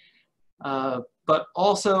 But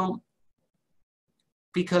also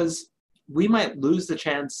because we might lose the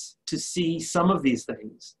chance to see some of these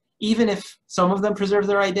things. Even if some of them preserve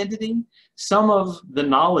their identity, some of the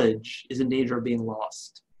knowledge is in danger of being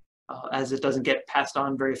lost, as it doesn't get passed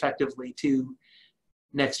on very effectively to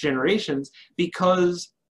next generations,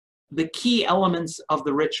 because the key elements of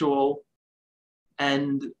the ritual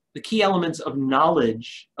and the key elements of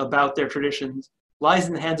knowledge about their traditions lies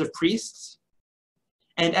in the hands of priests.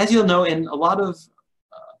 And as you'll know, in a lot of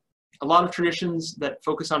traditions that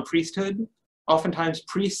focus on priesthood, oftentimes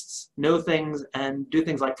priests know things and do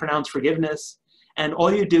things like pronounce forgiveness, and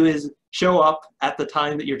all you do is show up at the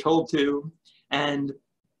time that you're told to and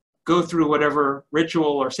go through whatever ritual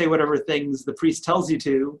or say whatever things the priest tells you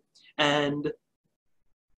to, and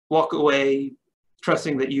walk away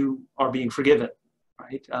trusting that you are being forgiven,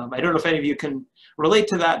 right? I don't know if any of you can relate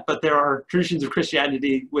to that, but there are traditions of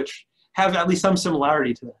Christianity which have at least some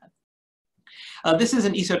similarity to that. This is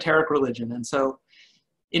an esoteric religion, and so,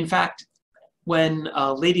 in fact, when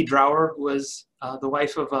Lady Drower was the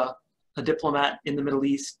wife of a diplomat in the Middle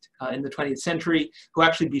East in the 20th century, who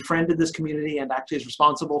actually befriended this community and actually is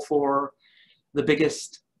responsible for the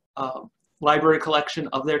biggest library collection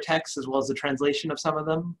of their texts, as well as the translation of some of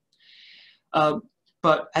them.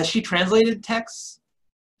 But as she translated texts,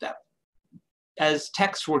 as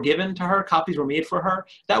texts were given to her, copies were made for her,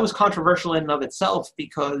 that was controversial in and of itself,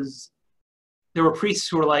 because there were priests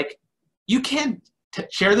who were like, you can't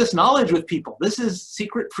share this knowledge with people. This is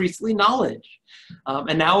secret priestly knowledge.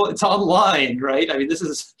 And now it's online, right? I mean, this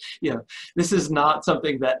is, you know, this is not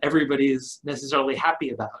something that everybody is necessarily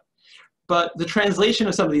happy about. But the translation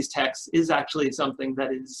of some of these texts is actually something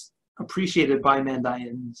that is appreciated by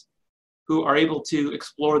Mandaeans, who are able to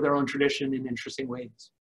explore their own tradition in interesting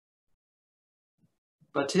ways.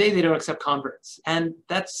 But today they don't accept converts. And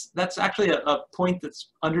that's actually a point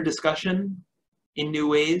that's under discussion in new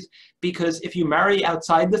ways, because if you marry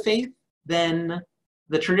outside the faith, then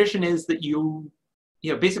the tradition is that you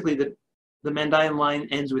know, basically the Mandaean line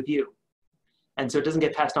ends with you. And so it doesn't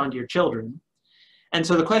get passed on to your children. And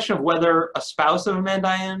so the question of whether a spouse of a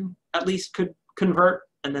Mandaean at least could convert,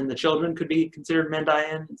 and then the children could be considered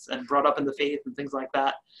Mandaeans and brought up in the faith and things like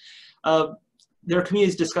that. There are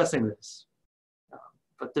communities discussing this,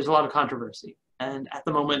 but there's a lot of controversy. And at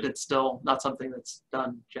the moment, it's still not something that's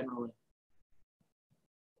done generally.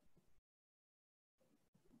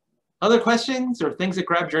 Other questions or things that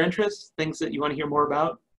grabbed your interest, things that you want to hear more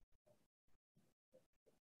about?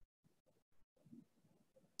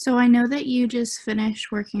 So I know that you just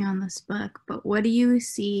finished working on this book, but what do you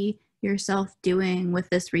see yourself doing with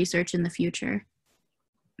this research in the future?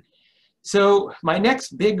 So my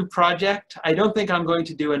next big project, I don't think I'm going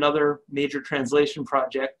to do another major translation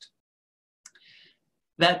project.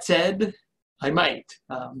 That said, I might.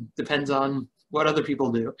 Depends on what other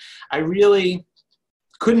people do. I really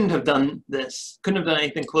couldn't have done this, couldn't have done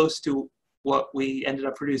anything close to what we ended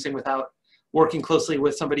up producing without working closely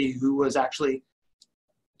with somebody who was actually,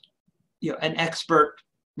 you know, an expert,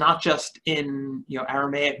 not just in, you know,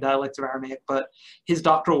 Aramaic, dialects of Aramaic, but his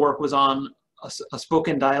doctoral work was on a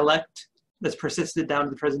spoken dialect that's persisted down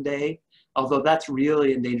to the present day, although that's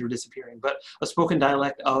really in danger of disappearing, but a spoken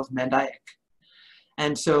dialect of Mandaic.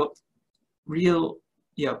 And so real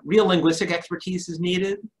linguistic expertise is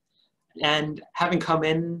needed. And having come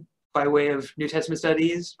in by way of New Testament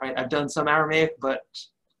studies, right, I've done some Aramaic, but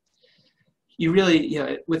you really, you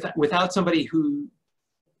know, without somebody who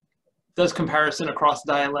does comparison across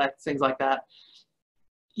dialects, things like that,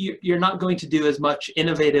 you're not going to do as much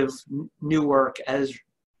innovative new work as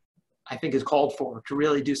I think is called for to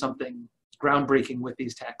really do something groundbreaking with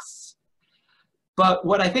these texts. But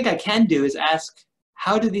what I think I can do is ask,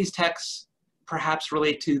 how do these texts perhaps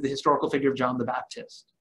relate to the historical figure of John the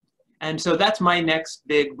Baptist? And so that's my next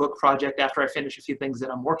big book project after I finish a few things that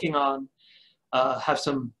I'm working on, have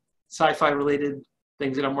some sci-fi related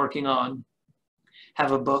things that I'm working on,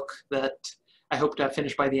 have a book that I hope to have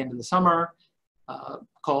finished by the end of the summer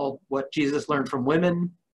called What Jesus Learned from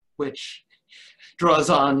Women, which draws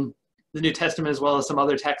on the New Testament as well as some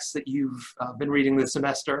other texts that you've been reading this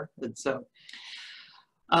semester. And so,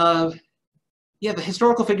 yeah, the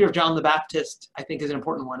historical figure of John the Baptist, I think, is an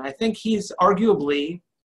important one. I think he's arguably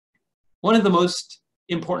one of the most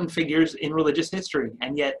important figures in religious history,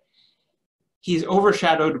 and yet he's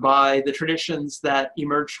overshadowed by the traditions that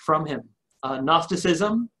emerged from him.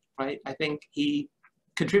 Gnosticism, right? I think he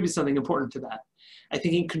contributes something important to that. I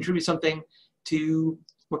think he contributes something to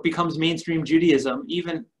what becomes mainstream Judaism,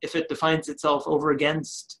 even if it defines itself over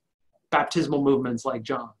against baptismal movements like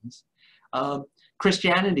John's.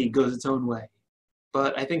 Christianity goes its own way,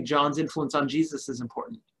 but I think John's influence on Jesus is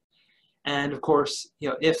important. And of course, you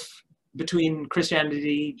know, if between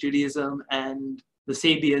Christianity, Judaism, and the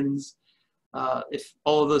Sabians, if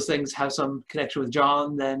all of those things have some connection with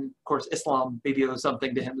John, then of course Islam maybe owes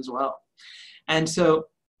something to him as well. And so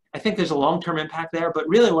I think there's a long-term impact there, but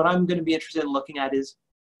really what I'm going to be interested in looking at is,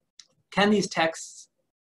 can these texts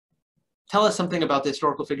tell us something about the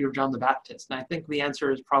historical figure of John the Baptist? And I think the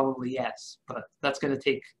answer is probably yes, but that's going to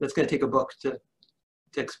take a book to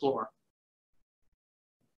explore.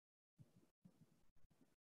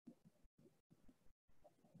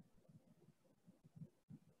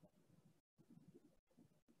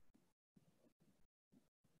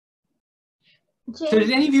 So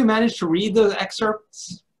did any of you manage to read those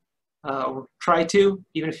excerpts or try to,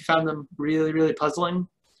 even if you found them really, really puzzling?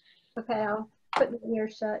 Okay, I'll put my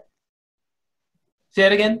ears shut. Say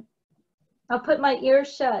that again? I'll put my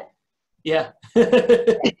ears shut. Yeah.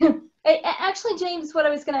 Actually, James, what I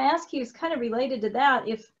was going to ask you is kind of related to that.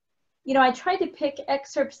 If, you know, I tried to pick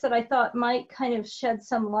excerpts that I thought might kind of shed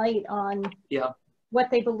some light on what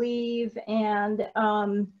they believe and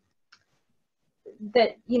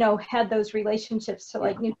that, you know, had those relationships to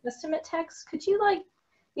like New Testament texts. Could you, like,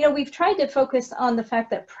 you know, we've tried to focus on the fact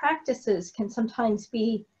that practices can sometimes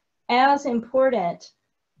be as important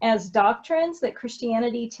as doctrines, that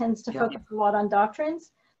Christianity tends to focus a lot on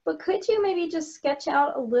doctrines. But could you maybe just sketch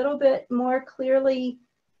out a little bit more clearly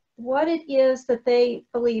what it is that they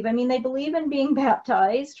believe? I mean, they believe in being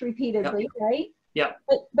baptized repeatedly, right? Yeah.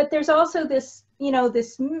 But there's also this, you know,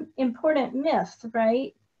 this important myth,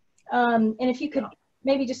 right? And if you could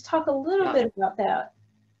maybe just talk a little bit about that,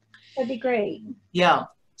 that'd be great. Yeah.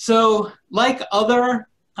 So like other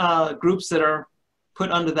groups that are put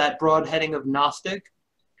under that broad heading of Gnostic,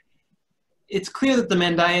 it's clear that the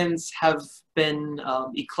Mandaeans have been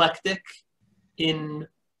eclectic in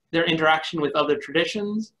their interaction with other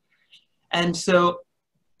traditions. And so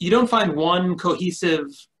you don't find one cohesive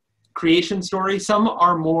creation story. Some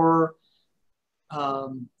are more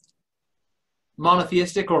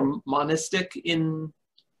monotheistic or monistic in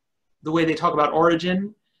the way they talk about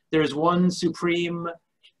origin. There's one supreme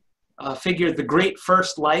figure, the great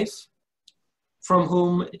first life, from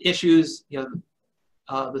whom issues, the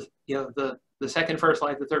second first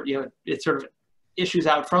life, the third, it sort of issues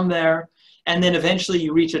out from there. And then eventually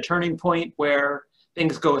you reach a turning point where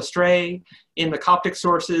things go astray. In the Coptic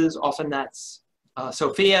sources, often that's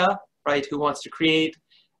Sophia, right, who wants to create.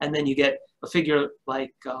 And then you get a figure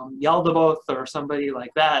like Yaldabaoth or somebody like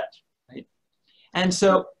that, right? And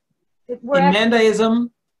so in Mandaeism,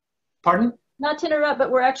 pardon? Not to interrupt, but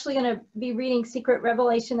we're actually going to be reading Secret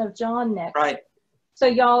Revelation of John next. Right. So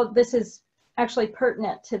y'all, this is actually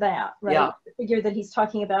pertinent to that, right? Yeah. The figure that he's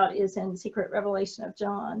talking about is in Secret Revelation of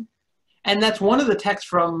John. And that's one of the texts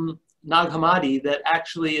from Nag Hammadi that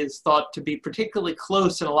actually is thought to be particularly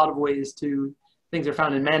close in a lot of ways to things that are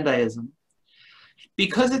found in Mandaeism.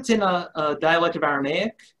 Because it's in a dialect of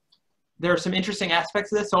Aramaic, there are some interesting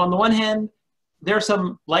aspects of this. So on the one hand, there are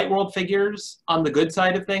some light world figures on the good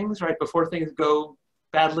side of things, right? Before things go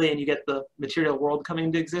badly and you get the material world coming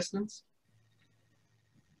into existence.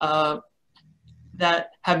 That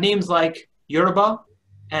have names like Yoruba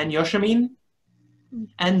and Yoshamin.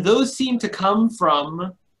 And those seem to come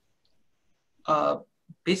from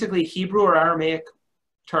basically Hebrew or Aramaic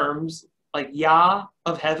terms like Yah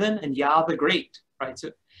of heaven and Yah the great, right?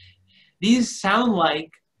 So these sound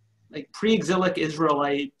like pre-exilic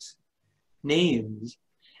Israelite names.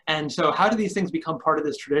 And so how do these things become part of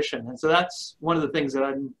this tradition? And so that's one of the things that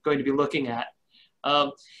I'm going to be looking at.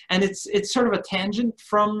 And it's sort of a tangent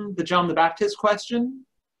from the John the Baptist question.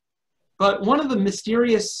 But one of the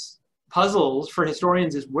mysterious puzzles for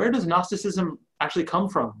historians is, where does Gnosticism actually come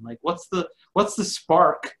from? Like, what's the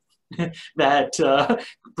spark that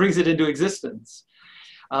brings it into existence?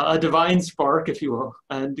 A divine spark, if you will,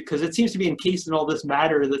 and because it seems to be encased in all this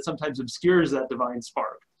matter that sometimes obscures that divine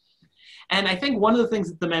spark. And I think one of the things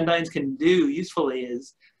that the Mandaeans can do usefully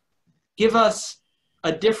is give us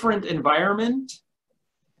a different environment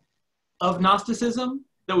of Gnosticism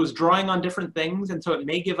that was drawing on different things, and so it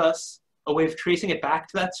may give us a way of tracing it back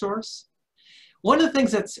to that source. One of the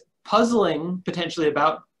things that's puzzling potentially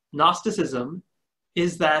about Gnosticism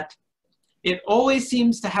is that it always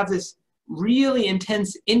seems to have this really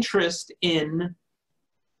intense interest in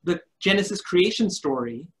the Genesis creation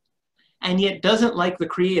story, and yet doesn't like the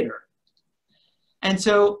creator. And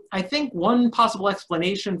so I think one possible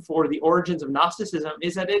explanation for the origins of Gnosticism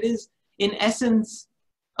is that it is, in essence,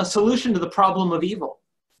 a solution to the problem of evil,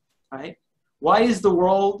 right? Why is the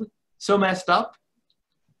world so messed up?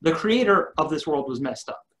 The creator of this world was messed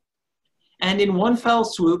up. And in one fell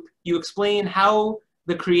swoop, you explain how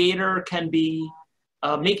the creator can be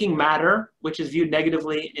making matter, which is viewed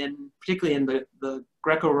negatively particularly in the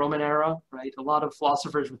Greco-Roman era, right? A lot of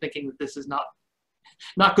philosophers were thinking that this is not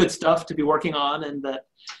good stuff to be working on, and that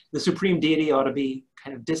the supreme deity ought to be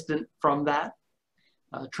kind of distant from that,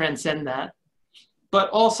 transcend that. But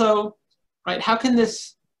also, right, how can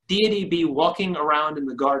this deity be walking around in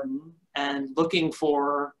the garden and looking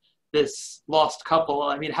for this lost couple?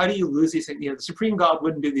 I mean, how do you lose these things? You know, the supreme God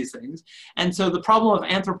wouldn't do these things. And so the problem of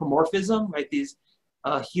anthropomorphism, right, these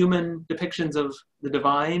human depictions of the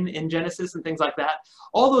divine in Genesis and things like that,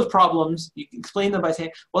 all those problems, you can explain them by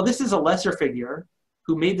saying, well, this is a lesser figure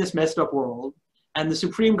who made this messed up world, and the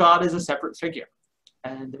supreme God is a separate figure.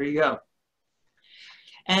 And there you go.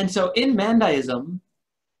 And so in Mandaeism,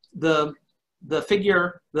 the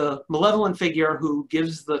figure, the malevolent figure who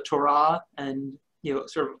gives the Torah and, you know,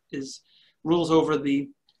 sort of rules over the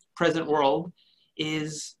present world,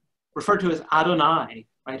 is referred to as Adonai,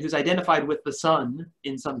 right, who's identified with the sun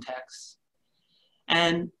in some texts.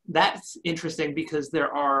 And that's interesting because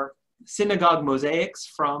there are synagogue mosaics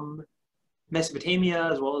from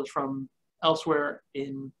Mesopotamia as well as from elsewhere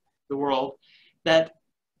in the world that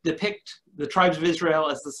depict the tribes of Israel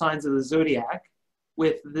as the signs of the zodiac,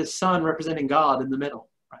 with the sun representing God in the middle,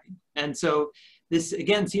 right? And so this,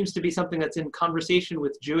 again, seems to be something that's in conversation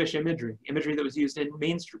with Jewish imagery that was used in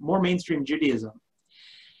more mainstream Judaism.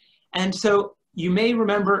 And so you may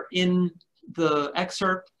remember in the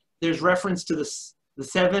excerpt, there's reference to the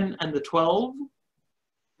 7 and the 12.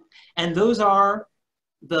 And those are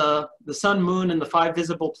the sun, moon, and the 5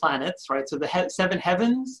 visible planets, right? So the 7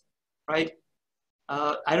 heavens, right?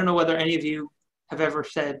 I don't know whether any of you have ever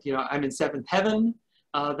said, you know, I'm in 7th heaven.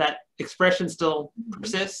 That expression still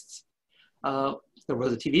persists. There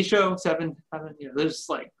was a TV show, 7 Heaven. You know, there's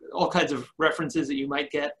like all kinds of references that you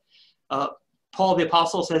might get. Paul the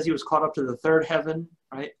Apostle says he was caught up to the 3rd heaven,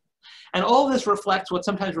 right? And all this reflects what's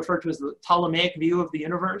sometimes referred to as the Ptolemaic view of the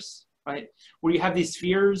universe, right? Where you have these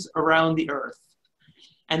spheres around the earth.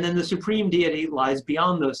 And then the supreme deity lies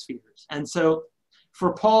beyond those spheres. And so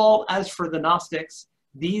for Paul, as for the Gnostics,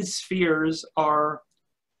 these spheres are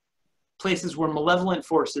places where malevolent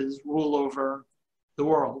forces rule over the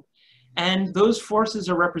world. And those forces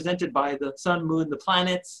are represented by the sun, moon, the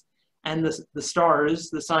planets, and the stars,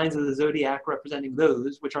 the signs of the zodiac representing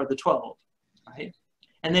those, which are the 12, right?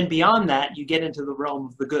 And then beyond that, you get into the realm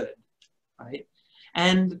of the good, right?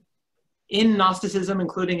 And in Gnosticism,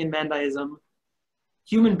 including in Mandaeism,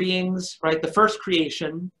 human beings, right, the first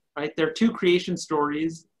creation, right, there are 2 creation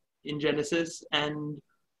stories in Genesis, and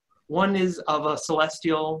one is of a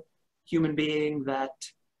celestial human being that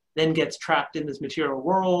then gets trapped in this material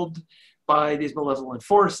world by these malevolent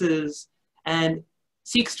forces and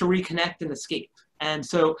seeks to reconnect and escape. And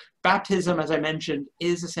so baptism, as I mentioned,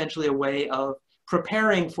 is essentially a way of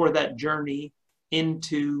preparing for that journey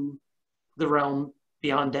into the realm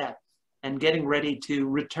beyond death and getting ready to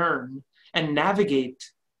return and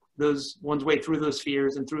navigate one's way through those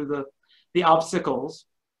spheres and through the obstacles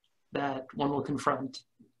that one will confront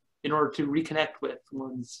in order to reconnect with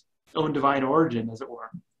one's own divine origin, as it were.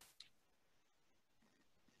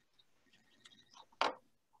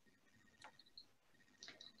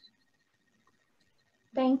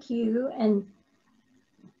 Thank you. And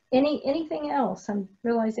anything else? I'm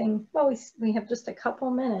realizing, well, we have just a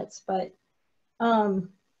couple minutes, but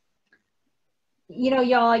you know,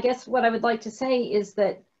 y'all, I guess what I would like to say is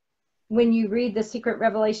that when you read The Secret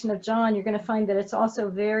Revelation of John, you're going to find that it's also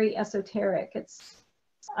very esoteric. It's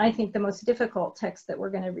I think, the most difficult text that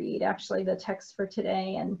we're going to read, actually, the text for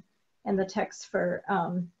today and the text for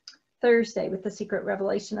Thursday with the Secret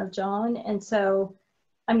Revelation of John. And so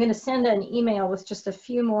I'm going to send an email with just a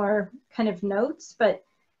few more kind of notes, but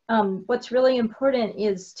what's really important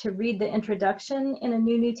is to read the introduction in a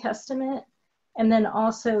New Testament, and then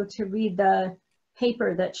also to read the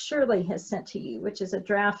paper that Shirley has sent to you, which is a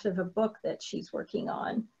draft of a book that she's working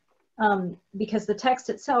on. Because the text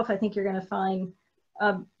itself, I think you're going to find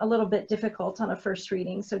a little bit difficult on a first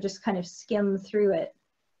reading, so just kind of skim through it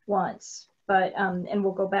once, but and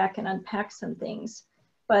we'll go back and unpack some things.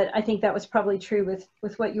 But I think that was probably true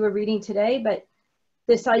with what you were reading today, but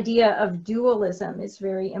this idea of dualism is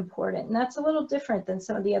very important, and that's a little different than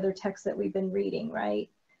some of the other texts that we've been reading, right?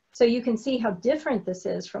 So you can see how different this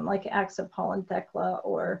is from like Acts of Paul and Thecla,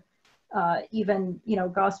 or even, you know,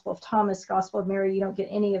 Gospel of Thomas, Gospel of Mary. You don't get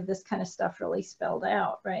any of this kind of stuff really spelled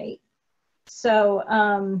out, right? So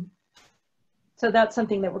so that's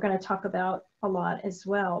something that we're going to talk about a lot as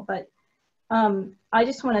well. But I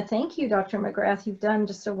just want to thank you, Dr. McGrath. You've done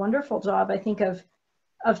just a wonderful job, I think, of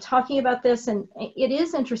talking about this. And it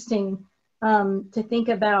is interesting to think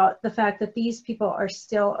about the fact that these people are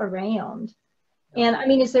still around. And I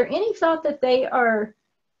mean, is there any thought that they are,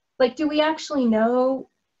 like, do we actually know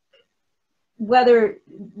whether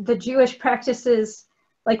the Jewish practices,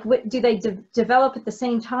 like, do they develop at the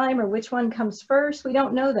same time, or which one comes first? We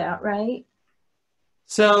don't know that, right?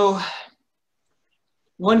 So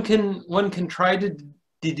one can try to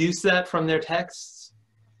deduce that from their texts.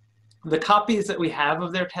 The copies that we have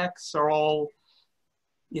of their texts are all,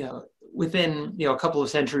 you know, within, you know, a couple of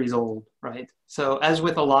centuries old, right? So as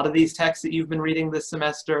with a lot of these texts that you've been reading this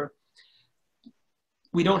semester,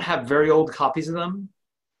 we don't have very old copies of them.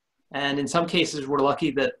 And in some cases, we're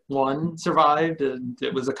lucky that one survived and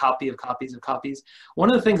it was a copy of copies of copies. One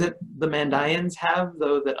of the things that the Mandaeans have,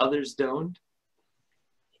 though, that others don't,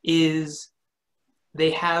 is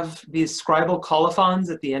they have these scribal colophons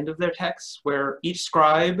at the end of their texts, where each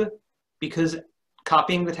scribe, because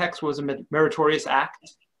copying the text was a meritorious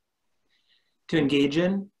act to engage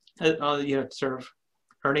in, you know, sort of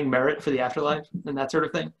earning merit for the afterlife and that sort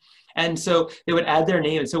of thing. And so they would add their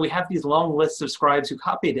name. And so we have these long lists of scribes who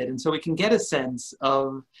copied it. And so we can get a sense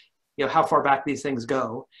of, you know, how far back these things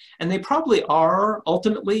go. And they probably are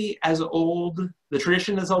ultimately as old, the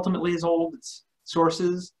tradition is ultimately as old, its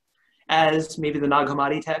sources, as maybe the Nag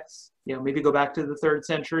Hammadi texts, you know, maybe go back to the 3rd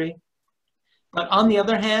century. But on the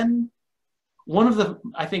other hand, one of the,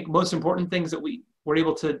 I think, most important things that we were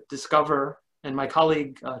able to discover, and my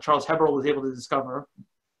colleague Charles Heberl was able to discover,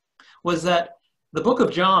 was that the Book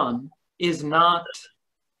of John is not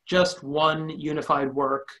just one unified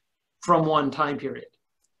work from one time period.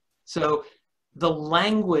 So the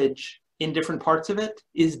language in different parts of it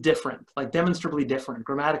is different, like demonstrably different,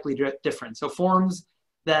 grammatically different. So forms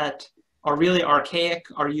that are really archaic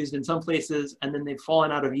are used in some places, and then they've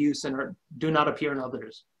fallen out of use and do not appear in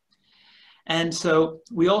others. And so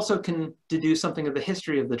we also can deduce something of the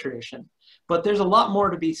history of the tradition. But there's a lot more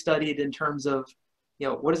to be studied in terms of, you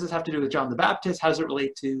know, what does this have to do with John the Baptist? How does it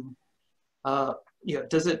relate to, you know,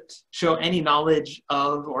 does it show any knowledge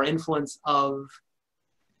of or influence of,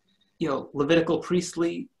 you know, Levitical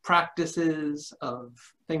priestly practices, of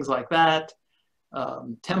things like that,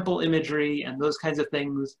 temple imagery and those kinds of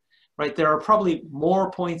things, right? There are probably more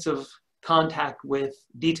points of contact with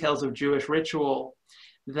details of Jewish ritual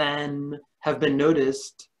than have been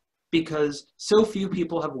noticed, because so few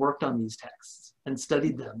people have worked on these texts and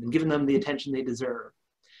studied them and given them the attention they deserve.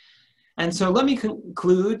 And so let me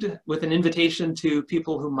conclude with an invitation to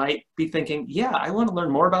people who might be thinking, yeah, I want to learn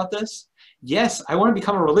more about this. Yes, I want to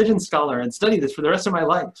become a religion scholar and study this for the rest of my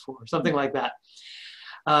life, or something like that.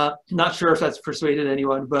 Not sure if that's persuaded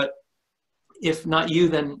anyone, but if not you,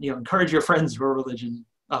 then, you know, encourage your friends who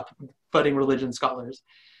are budding religion scholars.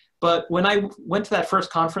 But when I went to that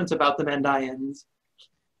first conference about the Mandaeans,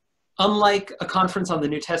 unlike a conference on the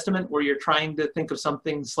New Testament where you're trying to think of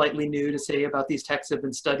something slightly new to say about these texts that have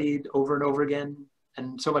been studied over and over again,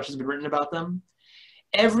 and so much has been written about them,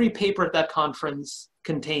 every paper at that conference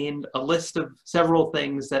contained a list of several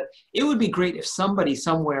things that it would be great if somebody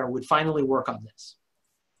somewhere would finally work on this.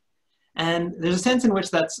 And there's a sense in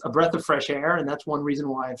which that's a breath of fresh air, and that's one reason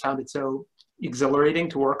why I found it so exhilarating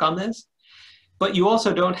to work on this. But you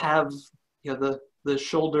also don't have, you know, the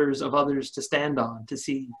shoulders of others to stand on to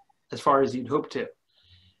see as far as you'd hope to.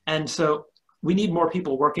 And so we need more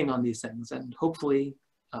people working on these things, and hopefully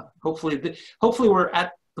we're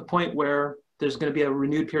at the point where there's going to be a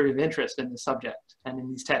renewed period of interest in this subject and in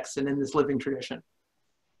these texts and in this living tradition.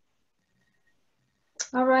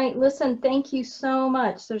 All right, listen, thank you so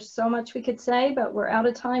much. There's so much we could say, but we're out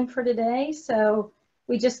of time for today. So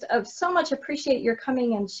we just so much appreciate your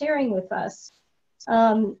coming and sharing with us.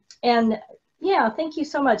 And yeah, thank you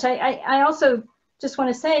so much. I also just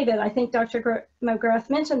want to say that I think Dr. McGrath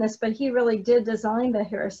mentioned this, but he really did design the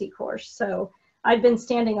heresy course. So I've been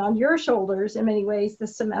standing on your shoulders in many ways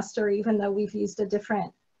this semester, even though we've used a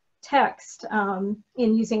different text in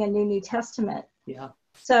using a New Testament. Yeah.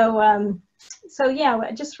 So yeah,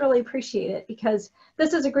 I just really appreciate it, because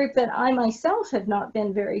this is a group that I myself have not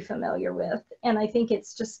been very familiar with. And I think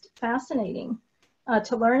it's just fascinating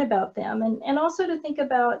to learn about them, and also to think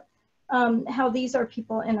about how these are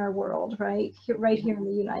people in our world, right here in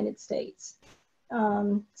the United States.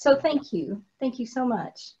 So thank you so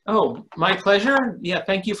much. Oh, my pleasure. Yeah,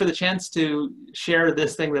 thank you for the chance to share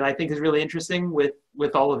this thing that I think is really interesting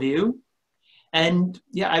with all of you. And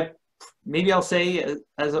yeah, maybe I'll say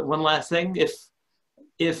as one last thing,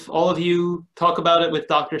 if all of you talk about it with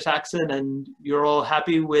Dr. Saxon and you're all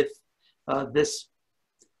happy with this,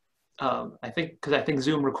 I think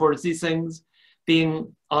Zoom records these things,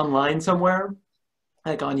 being online somewhere,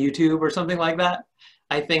 like on YouTube or something like that,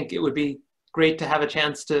 I think it would be great to have a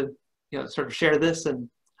chance to, sort of share this and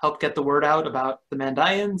help get the word out about the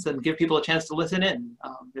Mandaeans and give people a chance to listen in,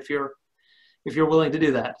 if you're willing to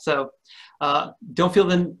do that. So don't feel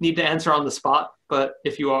the need to answer on the spot, but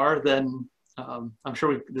if you are, then I'm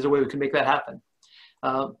sure there's a way we can make that happen.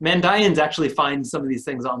 Mandaeans actually find some of these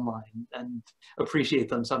things online and appreciate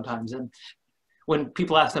them sometimes. And when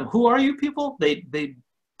people ask them, who are you people? They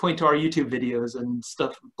point to our YouTube videos and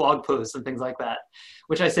stuff, blog posts and things like that,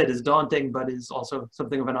 which I said is daunting, but is also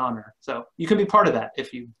something of an honor. So you can be part of that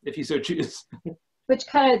if you so choose. Which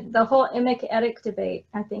kind of the whole emic etic debate,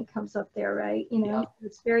 I think, comes up there, right? Yeah.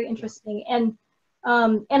 It's very interesting. And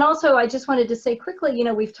also I just wanted to say quickly,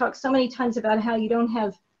 we've talked so many times about how you don't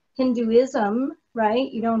have Hinduism,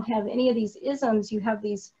 right? You don't have any of these isms. You have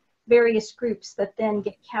these various groups that then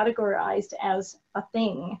get categorized as a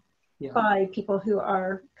thing by people who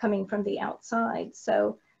are coming from the outside.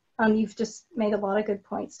 So you've just made a lot of good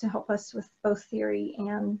points to help us with both theory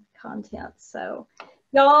and content. So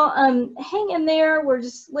y'all hang in there. We're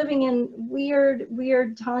just living in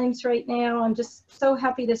weird times right now. I'm just so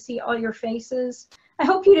happy to see all your faces. I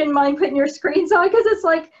hope you didn't mind putting your screens on, because it's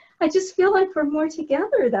like, I just feel like we're more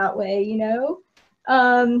together that way,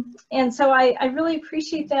 And so I really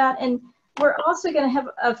appreciate that. And we're also going to have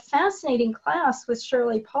a fascinating class with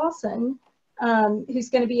Shirley Paulson, who's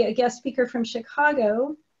going to be a guest speaker from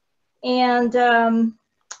Chicago. And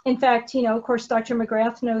in fact, of course, Dr.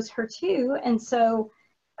 McGrath knows her too. And so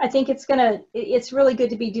I think it's really good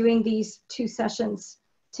to be doing these two sessions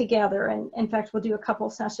together. And in fact, we'll do a couple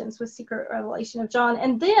sessions with Secret Revelation of John.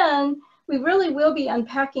 And then we really will be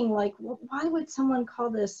unpacking, like, why would someone call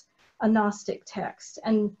this a Gnostic text?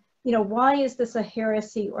 And, why is this a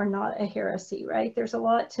heresy or not a heresy, right? There's a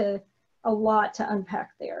lot to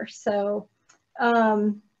unpack there. So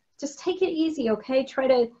just take it easy, okay?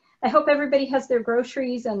 I hope everybody has their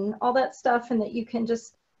groceries and all that stuff, and that you can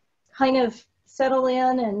just kind of settle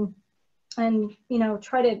in and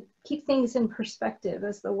try to keep things in perspective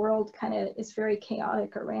as the world kind of is very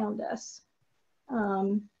chaotic around us.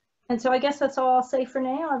 And so I guess that's all I'll say for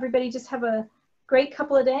now. Everybody just have a great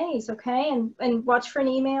couple of days, okay? And watch for an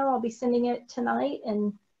email. I'll be sending it tonight,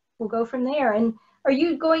 and we'll go from there. And are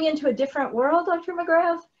you going into a different world, Dr.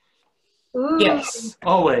 McGrath? Ooh, yes,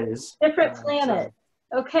 always. Different planet.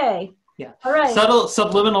 Okay. Yeah. All right. Subtle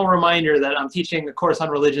subliminal reminder that I'm teaching a course on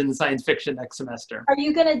religion and science fiction next semester. Are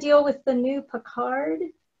you going to deal with the new Picard?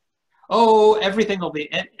 Oh, everything will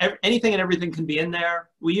be, anything and everything can be in there.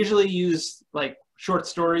 We usually use like short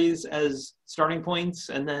stories as starting points,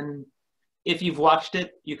 and then if you've watched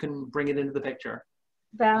it, you can bring it into the picture.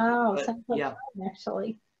 Wow, sounds like fun,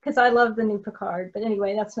 actually, because I love the new Picard. But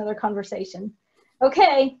anyway, that's another conversation.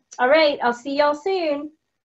 Okay, all right, I'll see y'all soon.